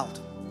this out.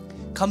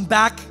 Come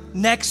back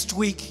next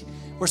week.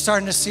 We're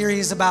starting a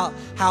series about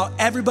how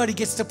everybody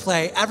gets to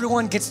play.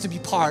 Everyone gets to be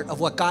part of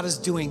what God is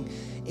doing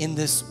in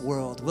this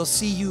world. We'll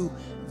see you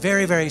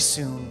very, very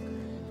soon.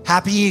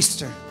 Happy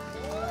Easter.